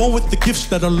was born with the gifts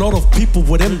that a lot of people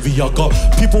would envy. I got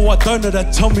people I don't know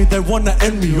that tell me they wanna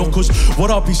end me, or cause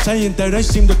what I be saying they don't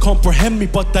seem to comprehend me,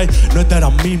 but they know that I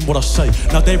mean what I say.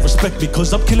 Now they respect me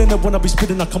cause I'm killing it when I be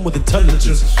spitting. I come with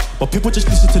intelligence, but people just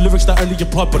listen to lyrics that only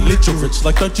apply belligerence.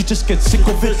 Like, don't you just get sick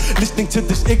of it, listening to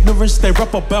this ignorance? They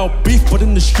rap about beef, but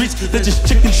in the streets they're just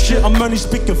chicken shit. I'm only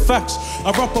speaking facts.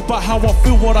 I rap about how I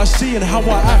feel, what I see, and how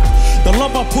I act. The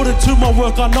love I put into my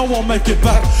work, I know I'll make it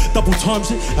back. Double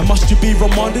times it, and must you be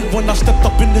reminded, when I stepped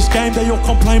up in this game they all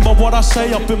complain about what I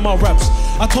say up in my raps.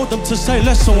 I told them to say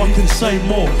less so I can say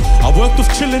more. I worked with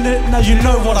chilling it, now you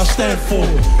know what I stand for.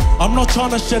 I'm not trying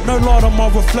to shed no light on my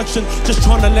reflection, just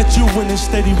trying to let you win and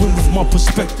steady win with my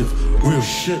perspective. Real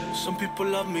shit. Some people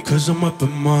love me cause I'm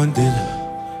open-minded,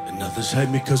 and others hate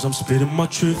me cause I'm spitting my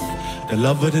truth. They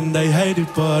love it and they hate it,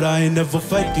 but I ain't never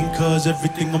faking, cause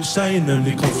everything I'm saying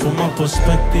only comes from my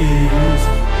perspective.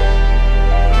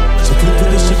 Some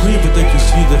people disagree, but they can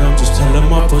see that I'm just telling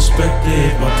my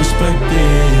perspective, my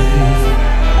perspective.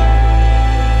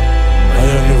 I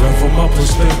only rap from my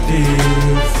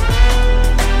perspective.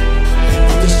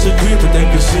 People disagree, but they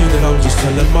can see that I'm just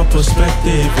telling my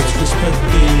perspective. It's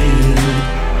respected.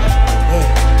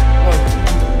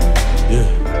 Yeah.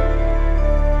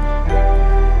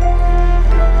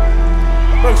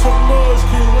 Make some noise,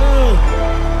 kid.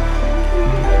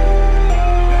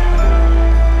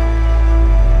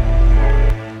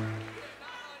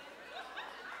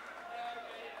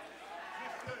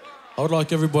 I would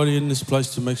like everybody in this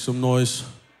place to make some noise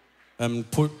and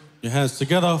put your hands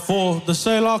together for the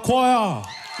Sailor Choir.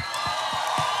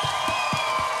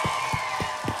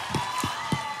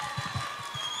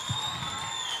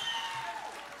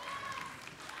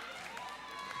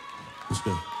 Let's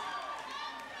go.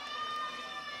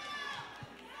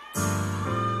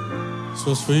 This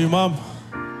was for you, Mum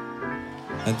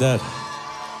and Dad.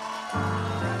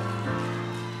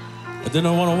 I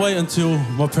didn't want to wait until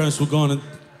my parents were gone and,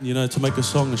 you know, to make a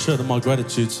song and show them my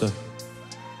gratitude, so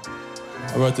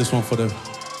I wrote this one for them.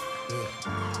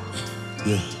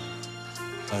 Yeah.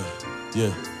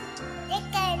 Yeah.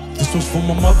 This was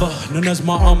for my mother, known as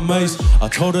my Aunt Maze. I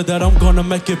told her that I'm gonna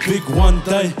make it big one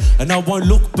day, and I won't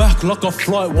look back like a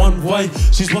flight one way.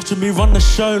 She's watching me run the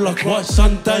show like White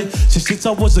Sunday. Since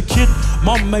I was a kid,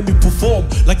 Mum made me perform.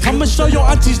 Like, come and show your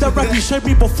aunties that rap you showed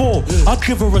me before. I'd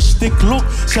give her a stick look,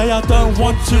 say I don't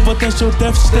want to, but then she'll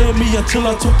deaf stare me until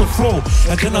I took the floor.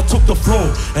 And then I took the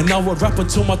floor, and now I rap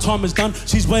until my time is done.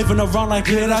 She's waving around like,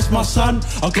 yeah, that's my son.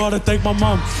 I gotta thank my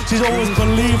mum. She's always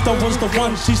believed I was the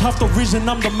one. She's half the reason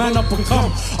I'm the man I've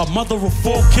become. A mother of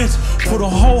 4 kids, put her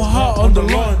whole heart on the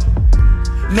line.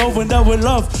 Knowing that with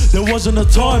love, there wasn't a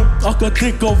time I could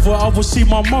think of where I would see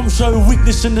my mum show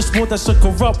weakness in this world that's so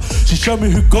corrupt. She showed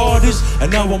me who God is, and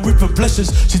now I'm reaping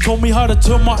blessings. She told me how to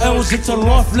turn my L's into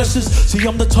life lessons. See,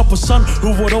 I'm the type of son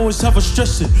who would always have a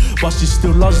stressing, but she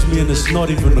still loves me and it's not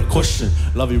even a question.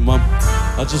 Love you, mum.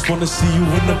 I just wanna see you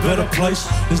in a better place.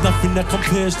 There's nothing that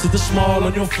compares to the smile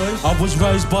on your face. I was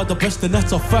raised by the best and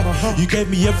that's a fact. You gave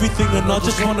me everything and I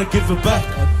just wanna give it back.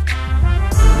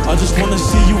 I just wanna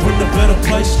see you in a better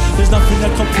place. There's nothing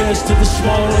that compares to the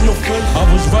smile on your face.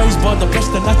 I was raised by the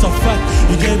best and that's a fact.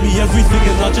 You gave me everything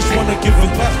and I just wanna give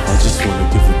it back. I just wanna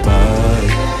give it back.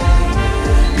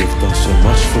 You've done so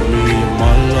much for me in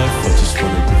my life. I just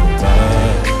wanna give it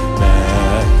back,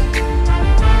 back.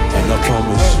 And I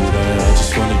promise you that I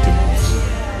just wanna give it back.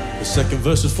 The second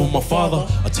verse is for my father.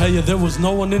 I tell you, there was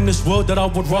no one in this world that I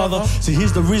would rather. See,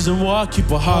 here's the reason why I keep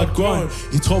a hard grind.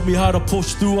 He taught me how to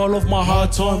push through all of my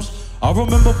hard times. I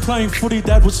remember playing footy,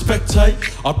 Dad would spectate.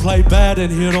 I'd play bad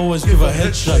and he'd always give a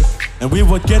head shake. And we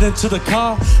would get into the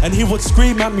car and he would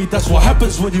scream at me. That's what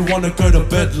happens when you wanna go to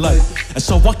bed late. And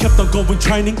so I kept on going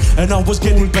training and I was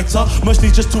getting better, mostly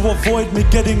just to avoid me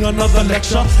getting another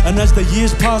lecture. And as the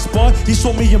years passed by, he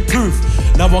saw me improve.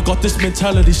 Now I got this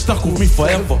mentality stuck with me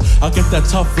forever. I get that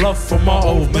tough love from my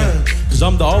old man, cause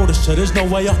I'm the oldest, so there's no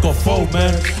way I got fold,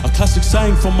 man. A classic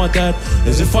saying from my dad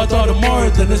is, if I die tomorrow,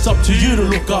 then it's up to you to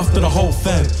look after the whole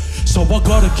fam. So I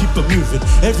gotta keep it moving,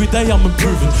 every day I'm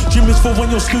improving. Dream is for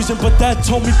when you're snoozing, but Dad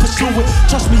told me pursue it.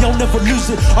 Trust me, I'll never lose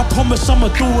it, I promise I'ma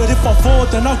do it. If I fall,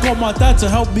 then I got my dad to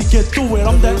help me get through it.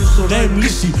 I'm that named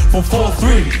Lisi from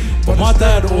 4-3, but my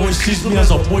dad always sees me as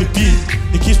a boy big.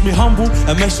 He keeps me humble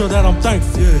and makes sure that I'm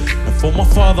thankful. And for my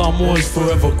father, I'm always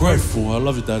forever grateful. I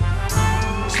love you, Dad.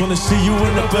 Just wanna see you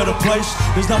in a better place.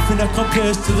 There's nothing that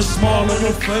compares to the smile on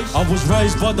your face. I was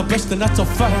raised by the best and that's a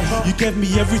fact. You gave me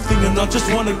everything and I just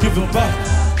wanna give it back.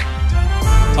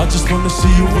 I just wanna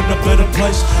see you in a better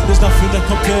place. There's nothing that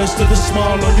compares to the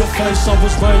smile on your face. I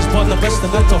was raised by the best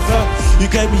and that's a fact. You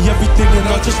gave me everything and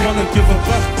I just wanna give it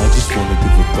back. I just wanna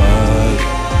give it back.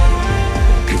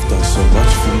 You've done so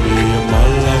much for me in my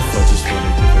life. I just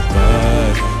wanna give it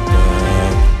back,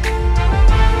 back.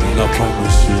 And I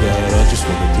promise you that I just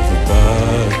wanna give it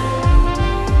back.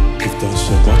 You've done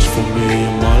so much for me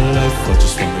in my life. I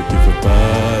just wanna give it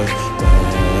back,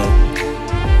 back.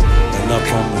 And I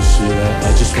promise you that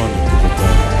I just wanna give it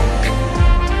back.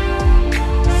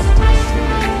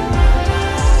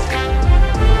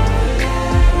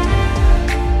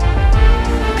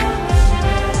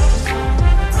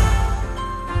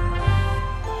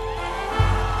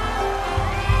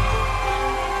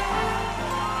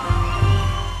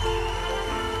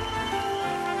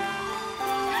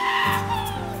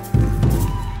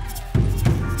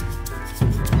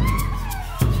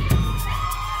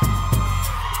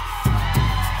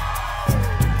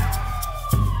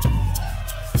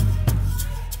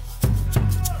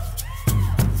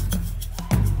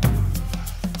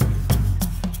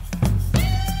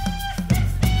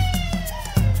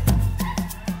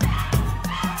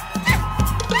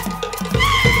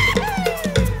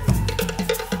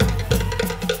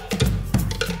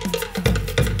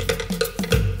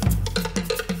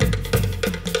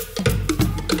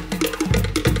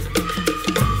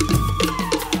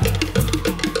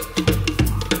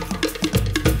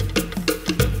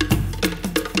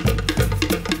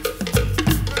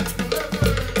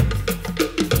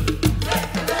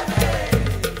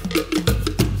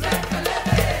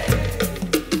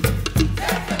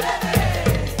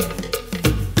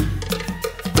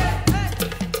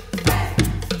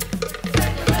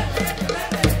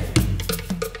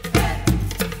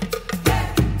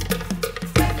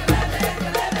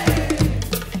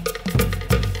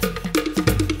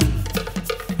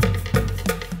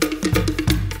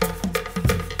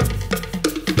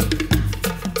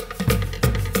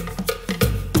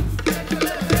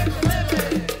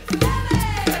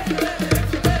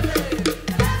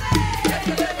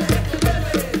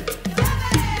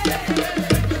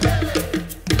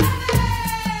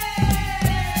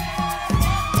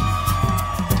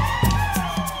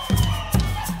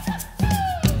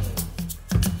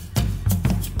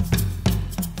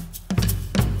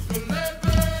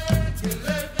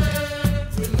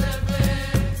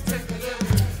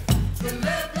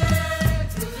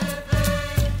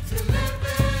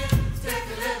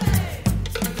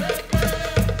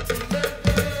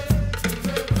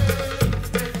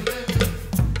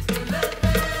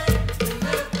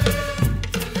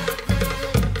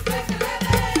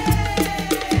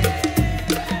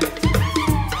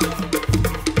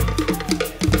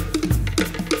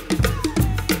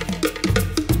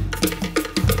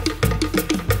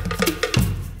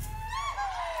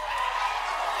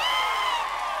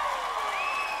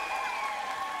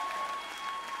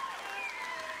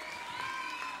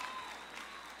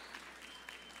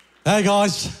 Hey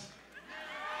guys,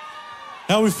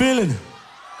 how are we feeling?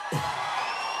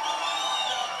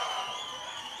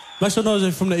 Make some noise if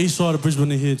you're from the east side of Brisbane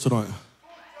here tonight.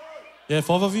 Yeah,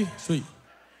 5 of you? Sweet.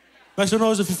 Make some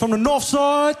noise if you're from the north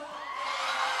side.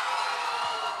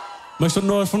 Make some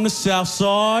noise from the south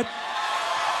side.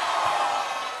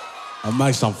 And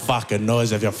make some fucking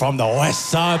noise if you're from the west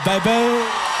side, baby.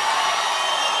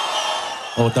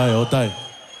 All day, all day.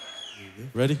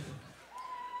 Ready?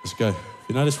 Let's go. If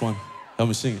you know this one, help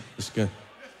me sing it. Let's go.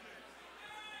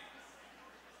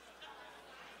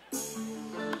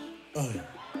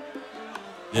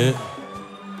 Yeah.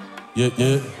 Yeah,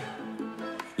 yeah.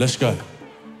 Let's go. 1,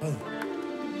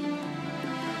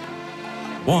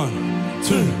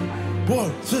 2,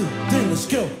 1, 2, 3, let's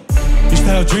go. Used to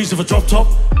have dreams of a drop top.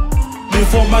 Me and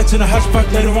 4 mates in a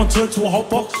hatchback, later on turned to a hot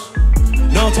box.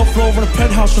 Now on top floor in a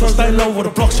penthouse, should I stay low where the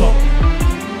blocks up?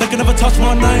 They can never touch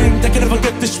my name, they can never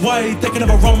get this way, they can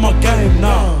never run my game,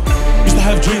 nah. Used to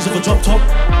have dreams of a drop top.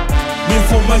 Me and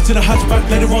 4 mates in a hatchback,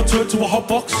 later on turned to a hot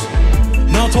box.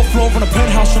 Now on top floor in a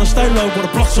penthouse, should I stay low where the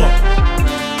blocks up?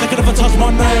 They can never touch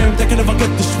my name, they can never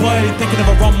get this way, they can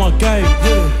never run my game,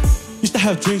 yeah. Used to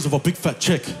have dreams of a big fat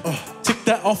check. Tick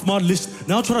that off my list.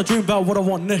 Now I'm trying to dream about what I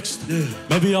want next. Yeah.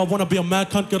 Maybe I want to be a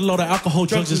mad cunt, get a lot of alcohol,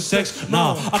 drugs and sex.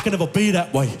 Nah, I can never be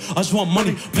that way. I just want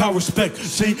money, power, respect.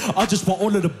 See, I just want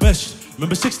all of the best.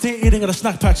 Remember 16 eating at a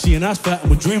snack pack, seeing ass fat, and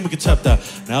we dream we could tap that.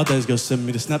 Nowadays girls send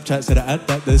me the Snapchat, say at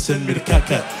that, they send me the cat.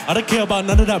 I don't care about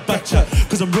none of that back chat.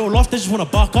 Cause in real life they just want to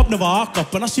bark up, never arc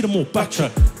up, and I see them all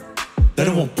backtrack. They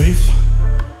don't want beef,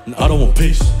 and I don't want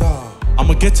peace.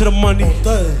 I'ma get to the money,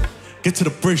 get to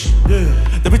the bridge. Yeah.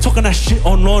 They be talking that shit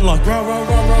online like rah, rah,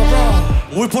 rah, rah, rah.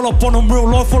 When we pull up on them real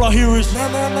life, all I hear is nah,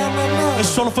 nah, nah, nah, nah.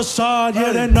 It's all a facade,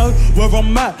 yeah, they know where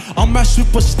I'm at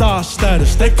superstar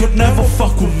status. They could never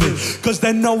fuck with me, cause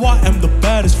they know I am the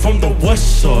baddest from the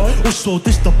west side. Also,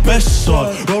 this the best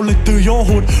side. Rolling through your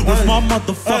hood with my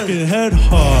motherfucking head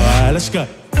high. Let's go.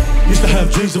 Used to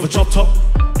have dreams of a drop top.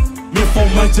 Me and 4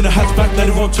 mates in a hatchback,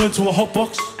 later on turned to a hot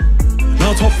box.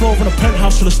 Now top floor in a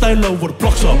penthouse, should I stay low where the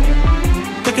blocks up?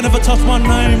 They can never touch my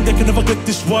name, they can never get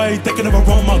this way, they can never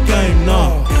run my game,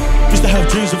 nah. Used to have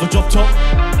dreams of a drop top.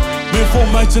 Me and 4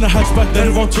 mates in a hatchback,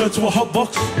 later on turned to a hot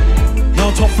box.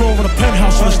 Now top floor in a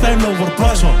penthouse, should I stay low where the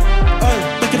blocks up?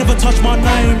 They can never touch my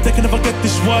name, they can never get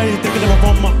this way, they can never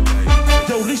run my...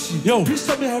 Yo, Lisi, please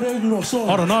tell me how the hell you know song.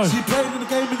 I don't know. So you playing in the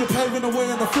game and you're paving the way,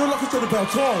 and I feel like it's all about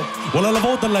time. Well, I love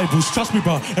all the labels, trust me,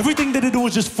 bro. Everything that they do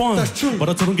is just fun. That's true. But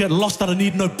I told them get lost, I don't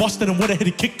need no busting, and went ahead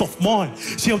and kicked off mine.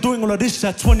 See, I'm doing all of this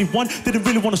at 21, didn't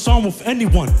really want to sign with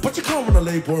anyone. But you can't run a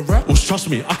label and rap. Well, trust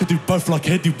me, I could do both like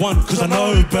Heady One, cause I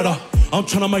know better. I'm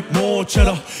trying to make more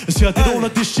cheddar. And see, I did all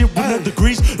of this shit with no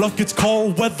degrees, like it's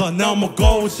cold weather. Now I'm a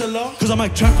gold seller. Cause I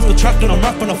make track on the track and I'm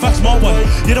rapping the facts my way.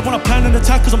 Yeah, they wanna plan an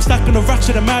attack cause I'm stacking the racks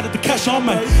and they're mad at the cash I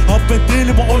make. I've been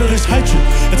dealing with all of this hatred,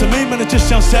 and to me, man, it just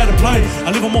sounds sad and plain.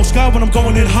 I leave them all sky when I'm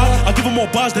going in hot. I give them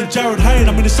more bars than Jared Hayne.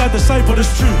 I mean, it's sad to say, but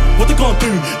it's true. What they gonna do?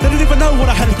 They didn't even know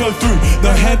what I had to go through.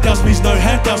 No handouts means no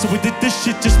handouts, so we did this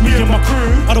shit, just me and my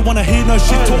crew. I don't wanna hear no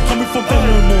shit talk coming from them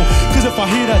no more. Cause if I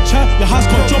hear that chat, your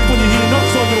heart's gonna jump when you hear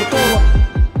knocks on your door.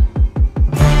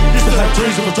 Used to have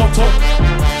dreams of a drop top.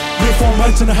 Me and 4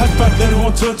 mates in a hatchback, later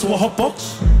on turned to a hot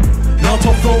box. Now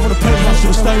top floor in a penthouse,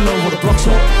 should stay low where the blocks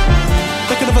up.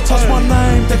 They can never touch my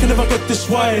name, they can never get this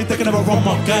way, they can never run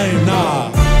my game, nah.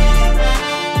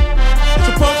 It's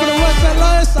a part for the West and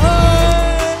Elis,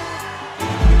 hey!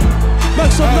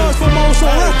 Make some noise for Most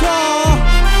Record!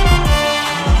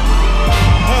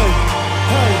 Hey,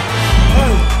 hey,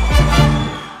 hey.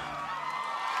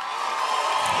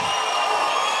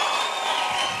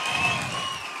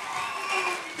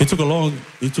 It took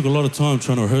a lot of time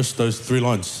trying to rehearse those 3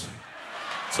 lines.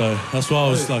 So that's why I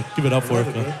was like, give it up for it.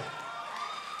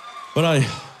 But hey,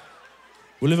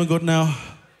 we're living good now. A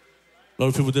lot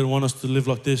of people didn't want us to live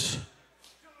like this.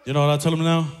 You know what I tell them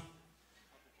now?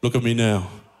 Look at me now.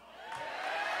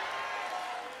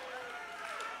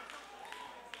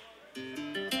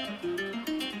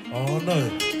 Oh no.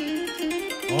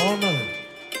 Oh no.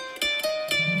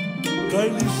 Go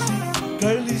Lisi,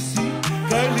 go Lisi,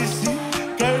 go Lisi,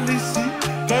 go Lisi,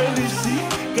 go Lisi,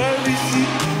 go Lisi,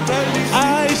 go Lisi. I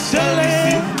Shelly.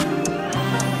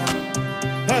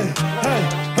 Hey, hey,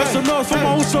 That's a note from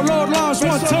my also Lord last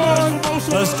one time.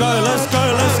 Let's go, let's go,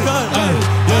 let's go. Hey,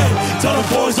 yeah. Tell the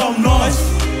boys I'm nice,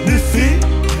 new fit,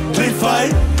 clean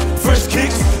fight, fresh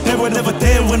kicks. They were never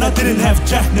there when I didn't have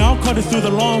jack. Now I'm cutting through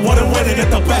the line. What I'm waiting at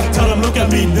the back. Tell them look at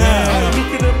me now. hey,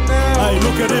 look at him now. Hey,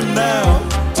 look at him now.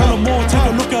 Tell them more, take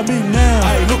a look at me now.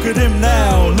 Hey, look at him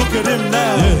now. Look at him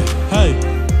now. Yeah, hey.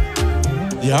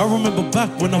 Yeah, I remember back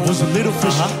when I was a little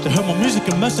fish. They heard my music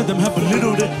and messed them have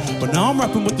belittled it. But now I'm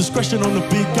rapping with discretion on the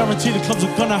beat. Guarantee the clubs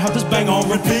are gonna have this bang on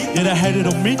repeat. Yeah, they hated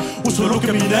on me, also look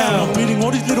at me now. I'm meeting all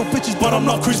these little bitches, but I'm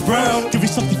not Chris Brown. Give you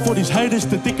something for these haters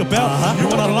to think about. You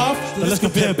wanna laugh? Then let's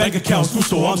compare bank accounts.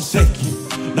 Also, I'm sick,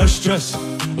 no stress.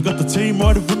 I got the team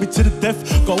riding with me to the death.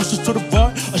 Got horses to the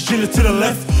right, I shield it to the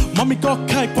left. Mommy got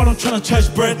cake, but I'm trying to chase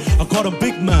bread. I got a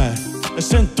big man. They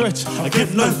send threats, I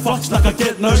give no fucks like I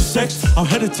get no sex. I'm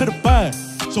headed to the bag,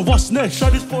 so what's next? Show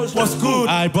these boys what's good.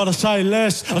 Aye, brother, say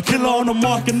less. I kill her on the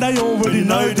mic and they already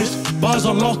know this. Bars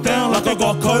on lockdown like I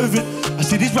got COVID. I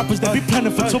see these rappers, they be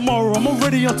planning for tomorrow. I'm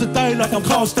already on today like I'm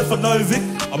Carl Stefanovic.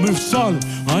 I move silent,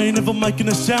 I ain't ever making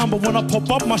a sound. But when I pop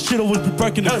up, my shit always be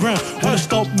breaking the ground. Wanna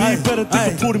stop me, better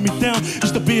think of putting me down.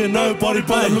 Used to be a nobody,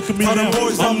 but look at me now,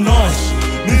 I'm nice.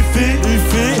 New fit,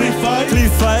 clean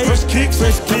fight, fresh kicks. I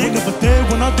was never there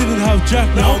when I didn't have Jack.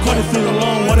 Now I'm cutting through the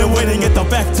line while they're waiting at the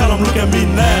back. Tell them look at me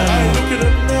now. Hey, look at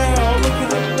them now, look at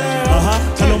them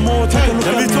now. Tell them more, take a look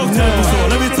at me now.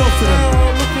 Let me talk to them.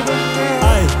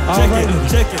 Hey,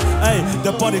 check it. Hey,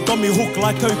 the body got me hooked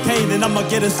like cocaine, and I'ma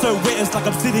get it so wet it's like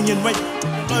I'm sitting in rain.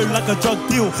 Like a drug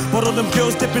deal, but all them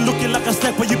girls they be looking like a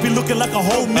snack, but you be looking like a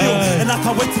whole meal. And I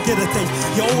can't wait to get a taste.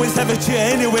 You always have a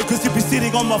chair anyway, cause you be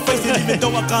sitting on my face. And even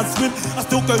though I can't swim, I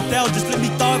still go down. Just let me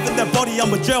dive in that body,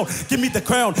 I'm a jail. Give me the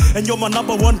crown, and you're my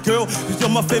 #1 girl. Cause you're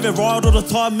my favorite ride all the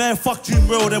time, man. Fuck Dream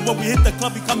World. And when we hit the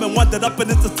club, we come and wind it up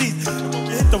and it's a tease. And when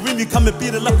we hit the rim, you come and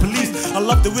beat it like police. I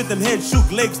love the rhythm, head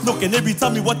shook, legs nook. And every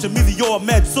time you watch a movie, you're a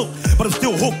mad sook. But I'm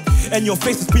still hooked, and your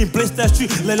face is being blessed, that's true.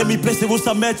 Let me bless it with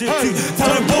some magic too. Tell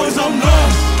them boys I'm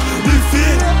lost. New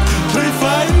fit, clean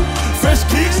fight, fresh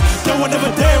kicks. They were never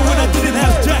there when I didn't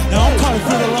have Jack. Now I'm coming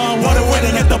through the line while they're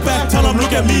waiting at the back. Tell them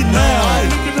look at me now.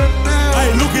 Hey,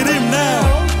 look at him now.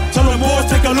 Tell them boys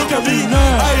take a look at me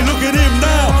now. Hey, look at him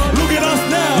now. Look at us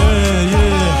now.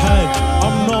 Yeah, hey,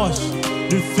 I'm nice.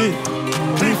 New fit,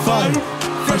 clean fight,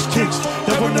 fresh kicks.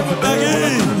 They were never there when I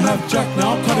didn't have Jack.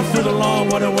 Now I'm cutting through the line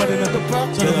while they're waiting at the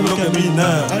back. Tell them look at me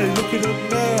now. Hey, look at him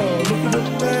now. Look at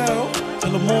him now.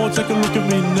 Tell them all, take a look at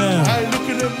me now. Hey, look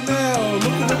at him now,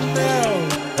 look at him now.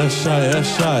 That's shy, that's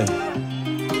shy.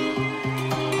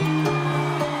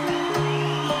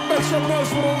 Make some noise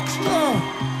for the orchestra.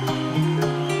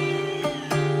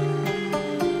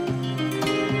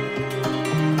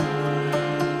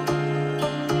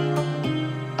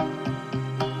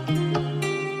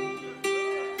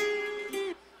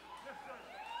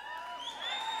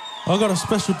 I got a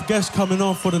special guest coming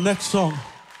on for the next song.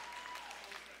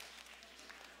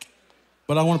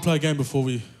 But I want to play a game before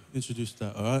we introduce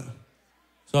that, all right?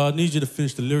 So I need you to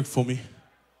finish the lyric for me.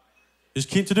 Is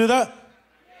keen to do that?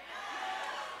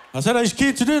 I said he's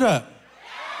keen to do that.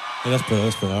 Yeah, that's better,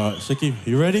 that's better. All right, Siki,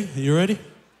 you ready? You ready? Yes,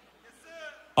 sir.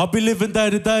 I'll be living day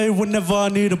to day whenever I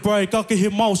need a break. I can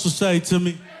hear Mosa say to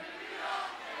me.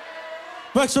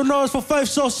 Make some noise for Faith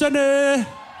So Senny.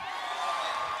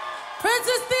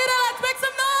 Princess Theater, let's make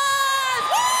some noise!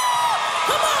 Woo!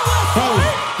 Come on, let's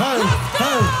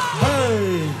go!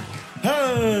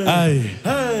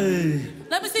 Hey.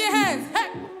 Let me see your hands. Hey.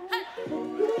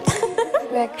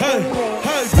 Hey, 1,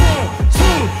 2,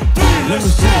 3, let me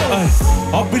see. Hey,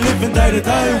 I'll be living day to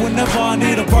day whenever I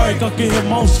need a break. I can hear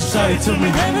Mosa say to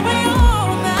me.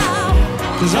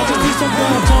 Cause I just need some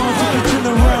downtime to be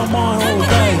chilling around mine all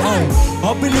day. Hey,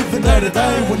 I'll be living day to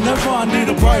day whenever I need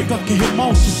a break. I can hear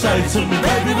Mosa say to me.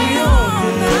 Baby, we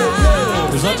on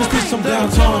now. Cause I just need some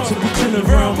downtime to be chilling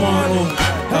around mine all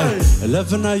day. Hey,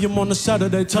 11 AM on a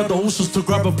Saturday, tell the horses to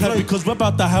grab a plate because we're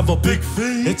about to have a big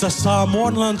feed. It's a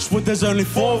Samoan lunch when there's only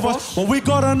 4 of us, but we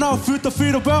got enough food to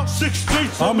feed about 6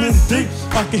 streets. I'm in deep,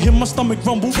 I can hear my stomach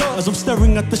rumble as I'm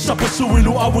staring at the shop of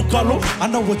Suilu Awikalo. I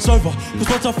know it's over, cause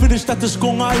once I finished at the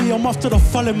Skongai, I'm off to the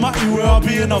Fale Mati where I'll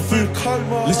be in our food.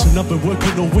 Listen, I've been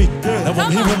working all week, now I'm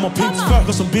here on my peaks.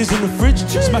 Got some beers in the fridge,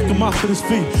 smack him after his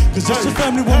feet. Cause it's a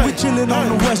family when we're chilling on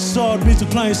the west side. Music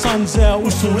playing suns out,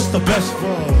 also it's the best.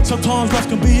 Sometimes life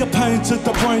can be a pain to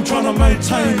the brain, trying to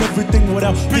maintain everything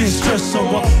without being stressed. So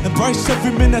I embrace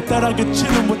every minute that I get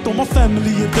chilling with all my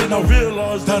family, and then I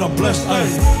realise that I'm blessed. Ay,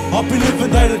 I'll be living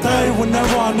day to day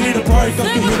whenever I need a break. I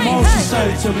can hear Mosa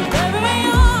say to me.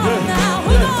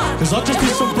 Cause I just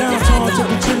need some downtime to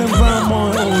be chilling around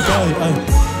mine all day. Ay,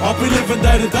 I'll be living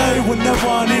day to day whenever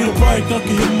I need a break. I can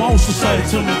hear Mosa say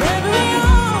to me.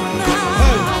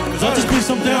 Cause I just need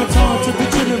some downtime to be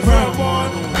chilling around mine.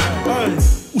 Hey,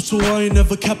 Also, I ain't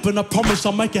never capping, I promise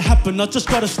I'll make it happen. I just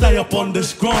gotta stay up on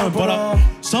this grind. But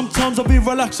sometimes I'll be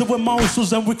relaxing with my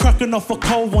muscles and we're cracking off a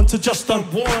cold one to just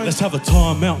unwind. Let's have a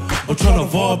time out, I'm trying to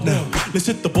vibe now. Let's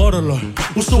hit the bottle up,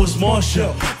 also it's my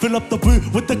shell. Fill up the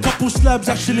boot with a couple slabs,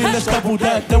 actually let's double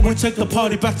that. Then we take the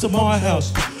party back to my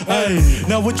house. Hey,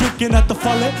 now we're drinking at the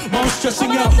Follet. Mom's stressing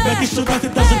out, making sure that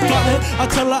it doesn't gut it. I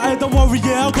tell her, hey, don't worry,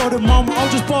 yeah, I'll got it, mom, I'll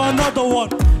just buy another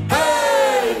one.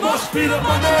 Hey, must be the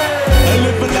money. Hey,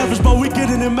 living lavish, but we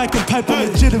getting it, making paper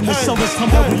legitimate. So it's time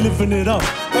that we living it up.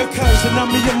 Okay. So now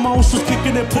me and my uncles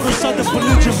kicking it, put aside the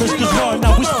belligerence. Cause right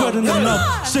now we spreading the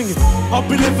love. Sing it. I'll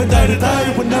be living day to day.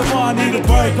 Whenever I need a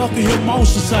break, I can hear my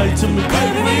uncles say to me,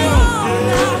 baby, we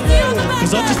on.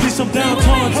 Cause I just need some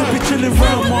downtime to be chilling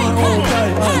round mine all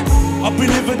day. I'll be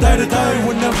living day to day.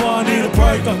 Whenever I need a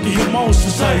break, I can hear my uncles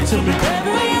say to me,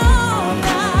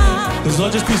 cause I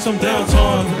just need some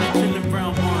downtime to be chilling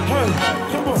round mine. Hey,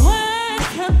 come on. When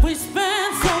can we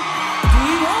spend some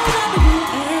DOW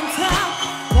in town?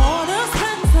 Wanna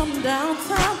spend some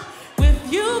downtime with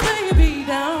you, baby,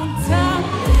 downtown.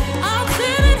 I'm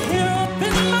sitting here up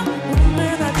in my room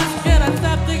and I just can't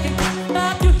stop thinking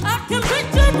about you. I can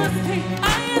picture us thing. I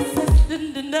insist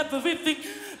in everything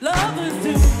lovers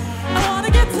do. I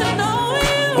wanna get to know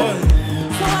you,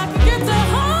 so I can get to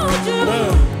hold you.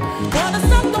 Wanna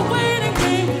stop the waiting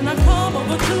game and I come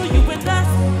over to you and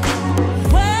ask,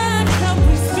 when can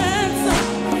we spend some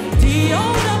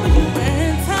DOW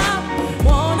in time?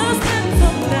 Wanna spend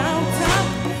some downtime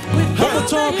with you, One more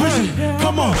time, Brizzy, baby,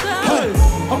 come on. downtown. Hey,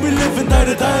 I'll be living day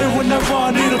to day. Whenever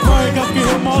I need a break, I can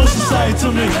hear my uncles say to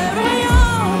me, Baby, we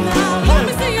on now. Let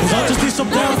me see your cause I hands. just need some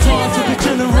Let me see downtime your to be hands.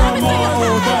 chilling Let round me see mine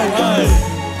your all day. hands. Hey.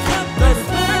 Can we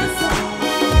spend some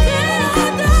DOW?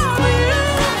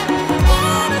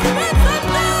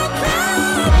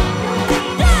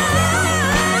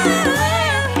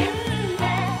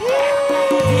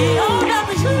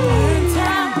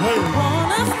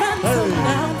 Wanna spend some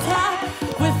downtime?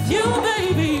 With you,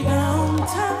 baby,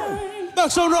 downtown.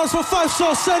 Make some noise for 5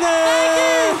 Star City!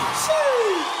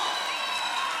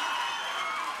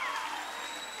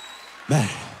 Man,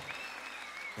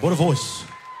 what a voice.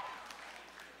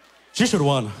 She should have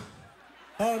won.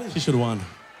 She should have won.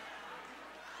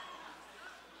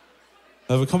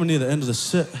 We're coming near the end of the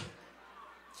set. I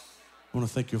want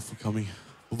to thank you for coming.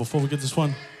 But before we get this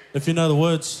one, if you know the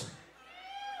words,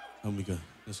 let me go.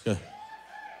 Let's go.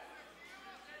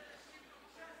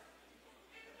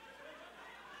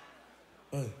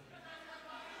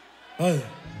 Hey.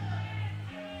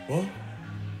 What?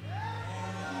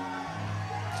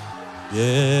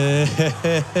 Yeah.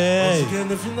 Once again,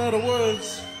 if you know the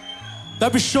words,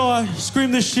 Don't be shy.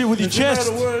 Scream this shit with your if you chest.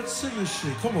 know the words, sing this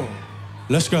shit. Come on.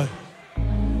 Let's go.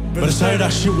 Better say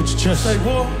that shit with your chest. Say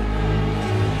what?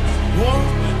 What?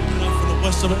 For the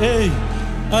west of it. Hey,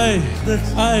 hey,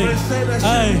 hey, Better say that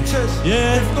shit hey. with your chest.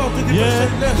 Yeah, If not, then you better say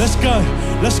yeah. less. Let's go.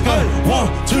 Let's go. Hey.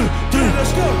 1, 2, 3.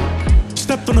 Let's go.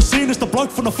 Stepped on the scene, it's the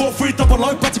bloke from the 4-3 double low,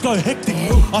 about to go hectic.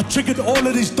 I triggered all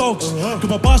of these dogs, cause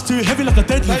my bar's too heavy like a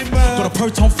deadlift. Hey, man. Got a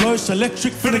proton flow, it's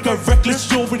electric, finna go reckless.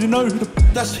 You already know who the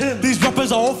That's him. these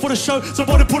rappers are all for the show,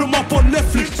 somebody put them up on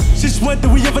Netflix. Since when do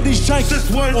we ever need shakes? Since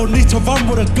when? Or need to run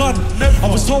with a gun? Never. I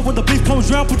was told when the beef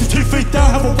comes round, put your 2 feet down,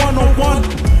 have a one-on-one.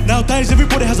 Nowadays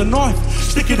everybody has a knife,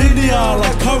 stick it in the eye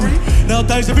like curry.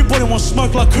 Nowadays everybody wants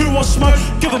smoke, like who wants smoke?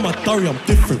 Give them a curry, I'm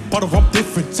different, but I'm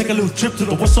different. Take a little trip to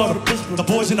the west side of Brisbane. The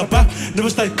boys in the back never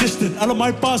stay distant. All of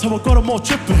my bars, how I got them all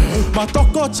tripping. My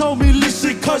doctor told me,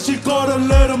 Lisi, cause you gotta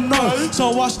let them know.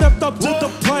 So I stepped up to the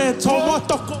play and told my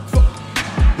doctor.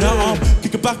 Now I'm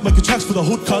kicking back, making tracks for the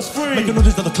hood cuz making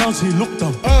noise to the clowns, he look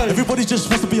dumb. Everybody just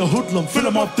wants to be a hoodlum, fill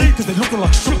them up deep cause they looking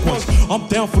like shook ones. I'm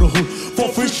down for the hood, for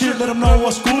free shit, let them know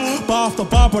what's cool. Bar after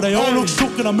bar, but they all look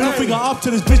shook and a middle finger up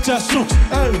to this bitch ass looks.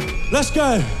 Let's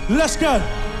go, let's go.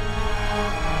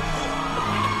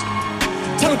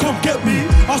 Tell them come get me,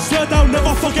 I swear they'll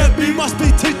never forget me. Must be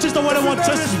teachers the way they want to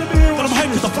test me, but I'm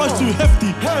hating cause the flow's too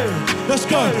hefty. Let's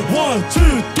go, 1,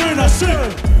 2, 3, that's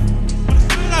it.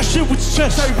 That shit with your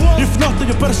chest. Say what? If not, then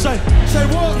you better say. Say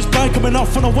what? This band coming up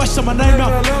from the west of my name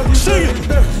out. Sing it.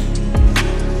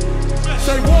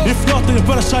 Say what? If not, then you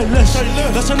better say less. Say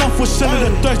less. That's enough with selling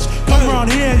the Dutch. Come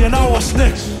around here and you know what's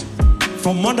next.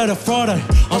 From Monday to Friday,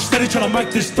 I'm steady trying to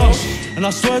make this dust. And I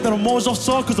swear that I'm always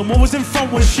offside cause I'm always in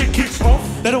front when shit kicks off.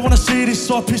 They don't wanna see this,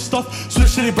 so I pissed off. Switch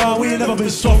City, bro, we ain't never been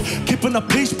soft. Keeping the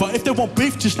peace, but if they want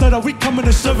beef, just know that we coming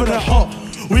and serving it hot.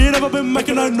 We ain't never been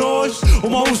making no noise. All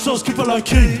my old souls keep it low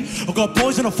key. I've got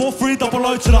boys in a 4-3 double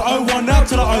O to the 01 now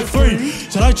to the 03.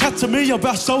 So don't chat to me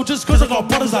about soldiers cause I got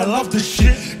brothers that love this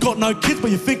shit. Got no kids but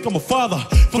you think I'm a father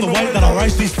from the way that I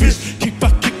raise these fists. Kick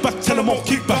back, kick back, tell them I'll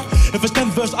kick back. If it's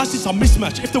 10 verse, I see some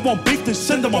mismatch. If they want beef, then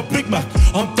send them a Big Mac.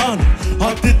 I'm done,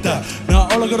 I did that. Now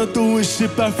all I gotta do is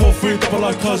sit back for free, double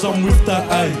like cause I'm with that,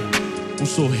 ayy.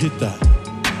 Also hit that.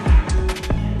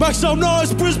 Make some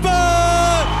noise, Brisbane!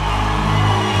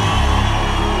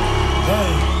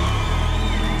 Hey.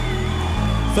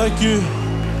 Thank you.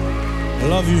 I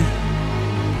love you.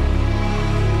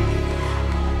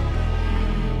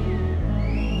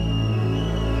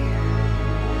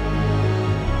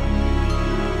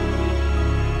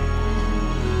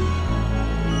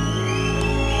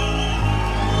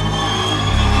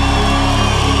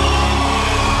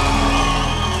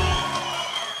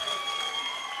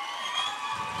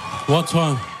 One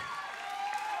time,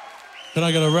 can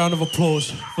I get a round of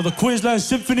applause for the Queensland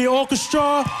Symphony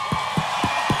Orchestra?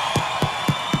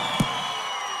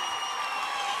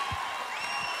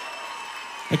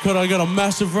 And could I get a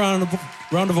massive round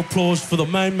of applause for the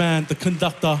main man, the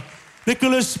conductor,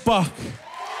 Elis.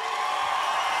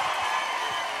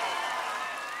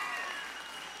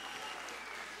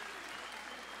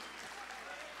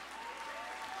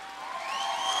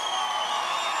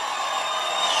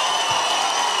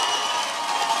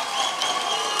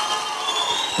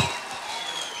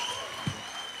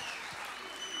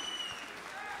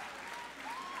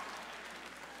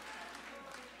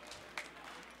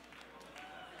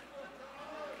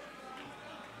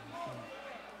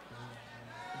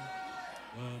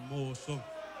 One more song,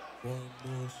 one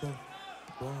more song,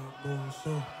 one more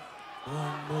song,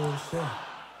 one more song,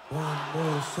 one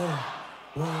more song,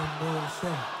 one more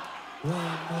song,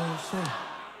 one more song,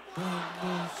 one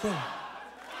more song.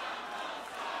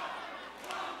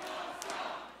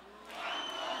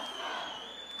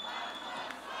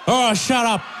 All right, shut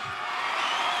up.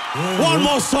 One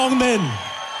more song then.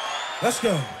 Let's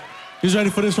go. You ready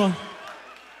for this one?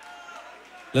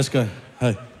 Let's go.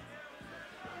 Hey.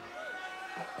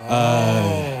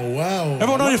 Oh, wow.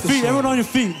 Everyone on your feet, everyone on your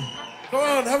feet. Go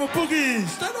on, have a boogie.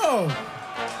 Stand up.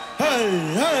 Hey,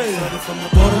 hey. From the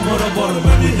bottom,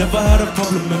 and we never had a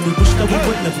problem, and we wish that we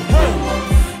would never. Hey.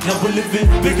 Now we're living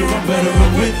bigger and better,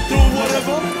 and we're doing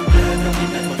whatever.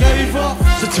 Gave up,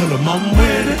 so tell them I'm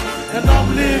winning, and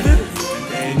I'm living.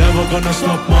 They ain't never gonna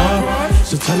stop my ride,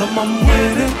 so tell them I'm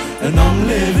winning, and I'm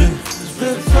living.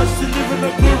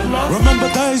 Remember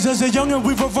days as a youngin',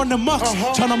 we were running mucks,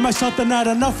 trying to make something out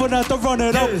enough for that to run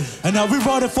it up. And now we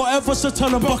ride it forever, so tell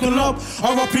them buckle up.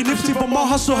 R.I.P. Nipsey, but my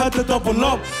hustle had to double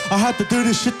up. I had to do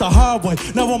this shit the hard way,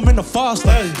 now I'm in the fast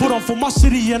lane. Put on for my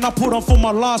city and I put on for my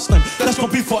last name. That's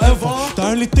gonna be forever. The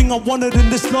only thing I wanted in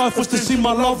this life was to see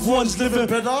my loved ones living.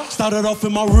 Started off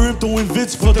in my room doing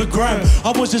vids for the gram.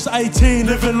 I was just 18,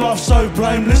 living life so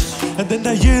blameless. And then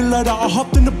a year later I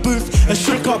hopped in the booth and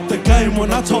shook up the game when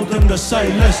I told them to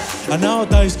say less. And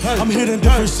nowadays I'm hitting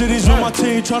different cities with my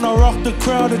team, trying to rock the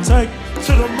crowd and take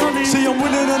to the money. See, I'm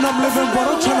winning and I'm living, but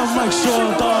I'm trying to make sure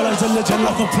I die as a legend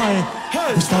like I'm playing.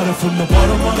 We started from the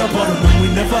bottom of the bottom, and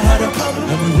we never had a problem,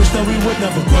 and we wish that we would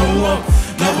never grow up.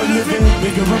 Now we're living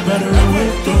bigger and better, and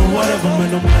we're doing whatever,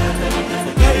 man. I'm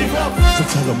never gave up. So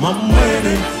tell them I'm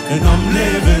winning and I'm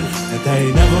living, and they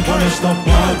ain't never gonna stop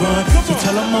my grind. So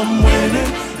tell them I'm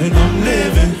winning and I'm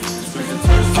living.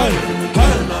 Hey,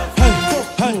 hey, hey,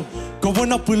 hey.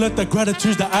 Growing up, we learned that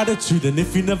gratitude's the attitude, and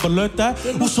if you never learned that,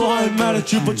 also I ain't mad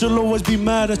at you, but you'll always be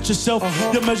mad at yourself.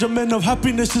 Your measurement of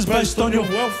happiness is based on your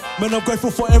wealth. Man, I'm grateful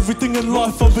for everything in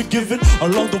life I've been given.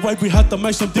 Along the way, we had to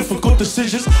make some difficult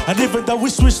decisions, and even though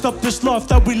we switched up this life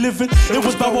that we live in, it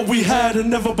was about what we had and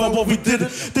never about what we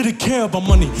didn't. Didn't care about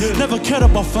money, never cared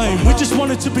about fame. We just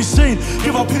wanted to be seen,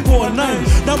 give our people a name.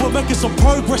 Now we're making some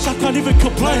progress, I can't even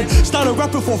complain. Started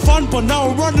rapping for fun, but now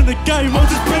I'm running the game. I'm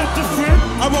just built different.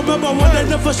 I remember when they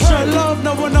never show love,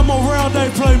 now when I'm around they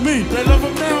play me. They love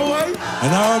them now, eh?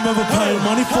 And I remember paying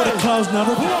money for the clubs, now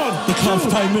the clubs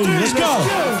pay me. Let's go.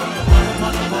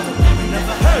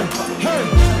 Hey, hey,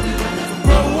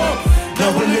 grow up.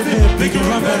 Now we're living bigger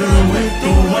and better, and we're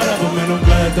doing whatever, man. I'm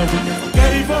glad that we never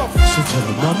Gave up. So tell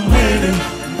them I'm winning,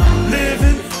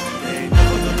 living.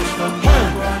 Hey,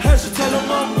 hey, so tell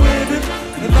them I'm winning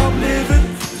and I'm living.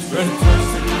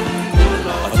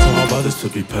 I told my brothers to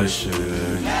be patient.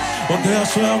 One day I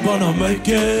swear I'm gonna make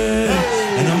it,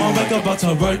 and I'ma make about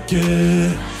to break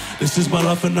it. This is my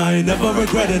life and I ain't never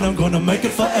regret it. I'm gonna make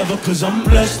it forever, cause I'm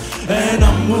blessed and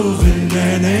I'm moving,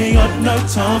 and ain't got no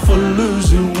time for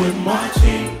losing with my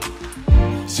team.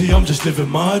 See, I'm just living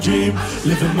my dream,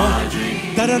 living my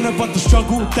dream. That ain't about the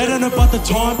struggle, that ain't about the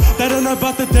time, that ain't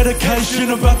about the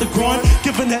dedication, about the grind.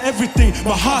 Giving it everything,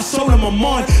 my heart, soul and my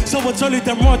mind. So it's only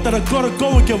damn right that I gotta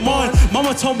go and get mine.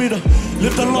 Mama told me to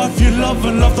live the life you love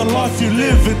and love the life you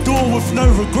live, and do it with no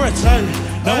regrets. Hey,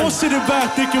 Now I'm sitting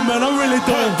back thinking, man, I'm really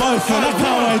doing both, and I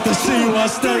can't wait to see you on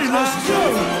stage. Let's go.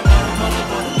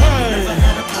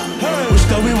 Wish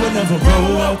that we would never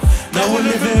grow up. Now we're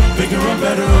living bigger and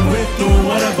better, and we're doing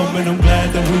whatever. Man, I'm glad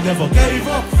that we never gave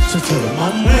up. So tell them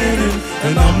I'm winning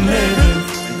and I'm living.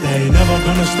 They ain't never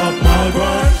gonna stop my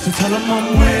grind. So tell them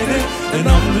I'm winning and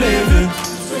I'm living.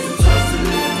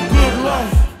 Good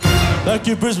life. Thank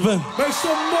you, Brisbane. Make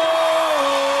some noise.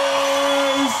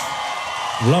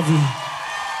 Love you.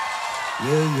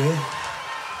 Yeah, yeah.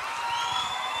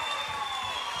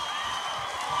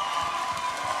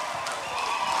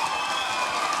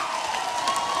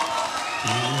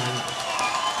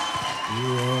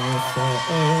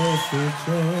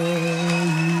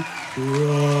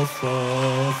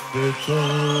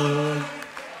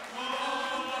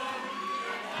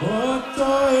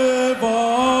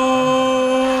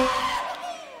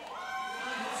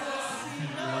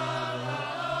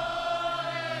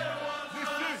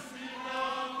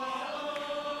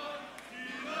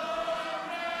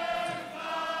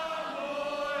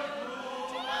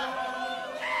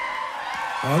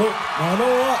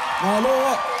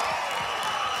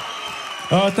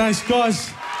 Thanks,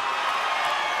 guys.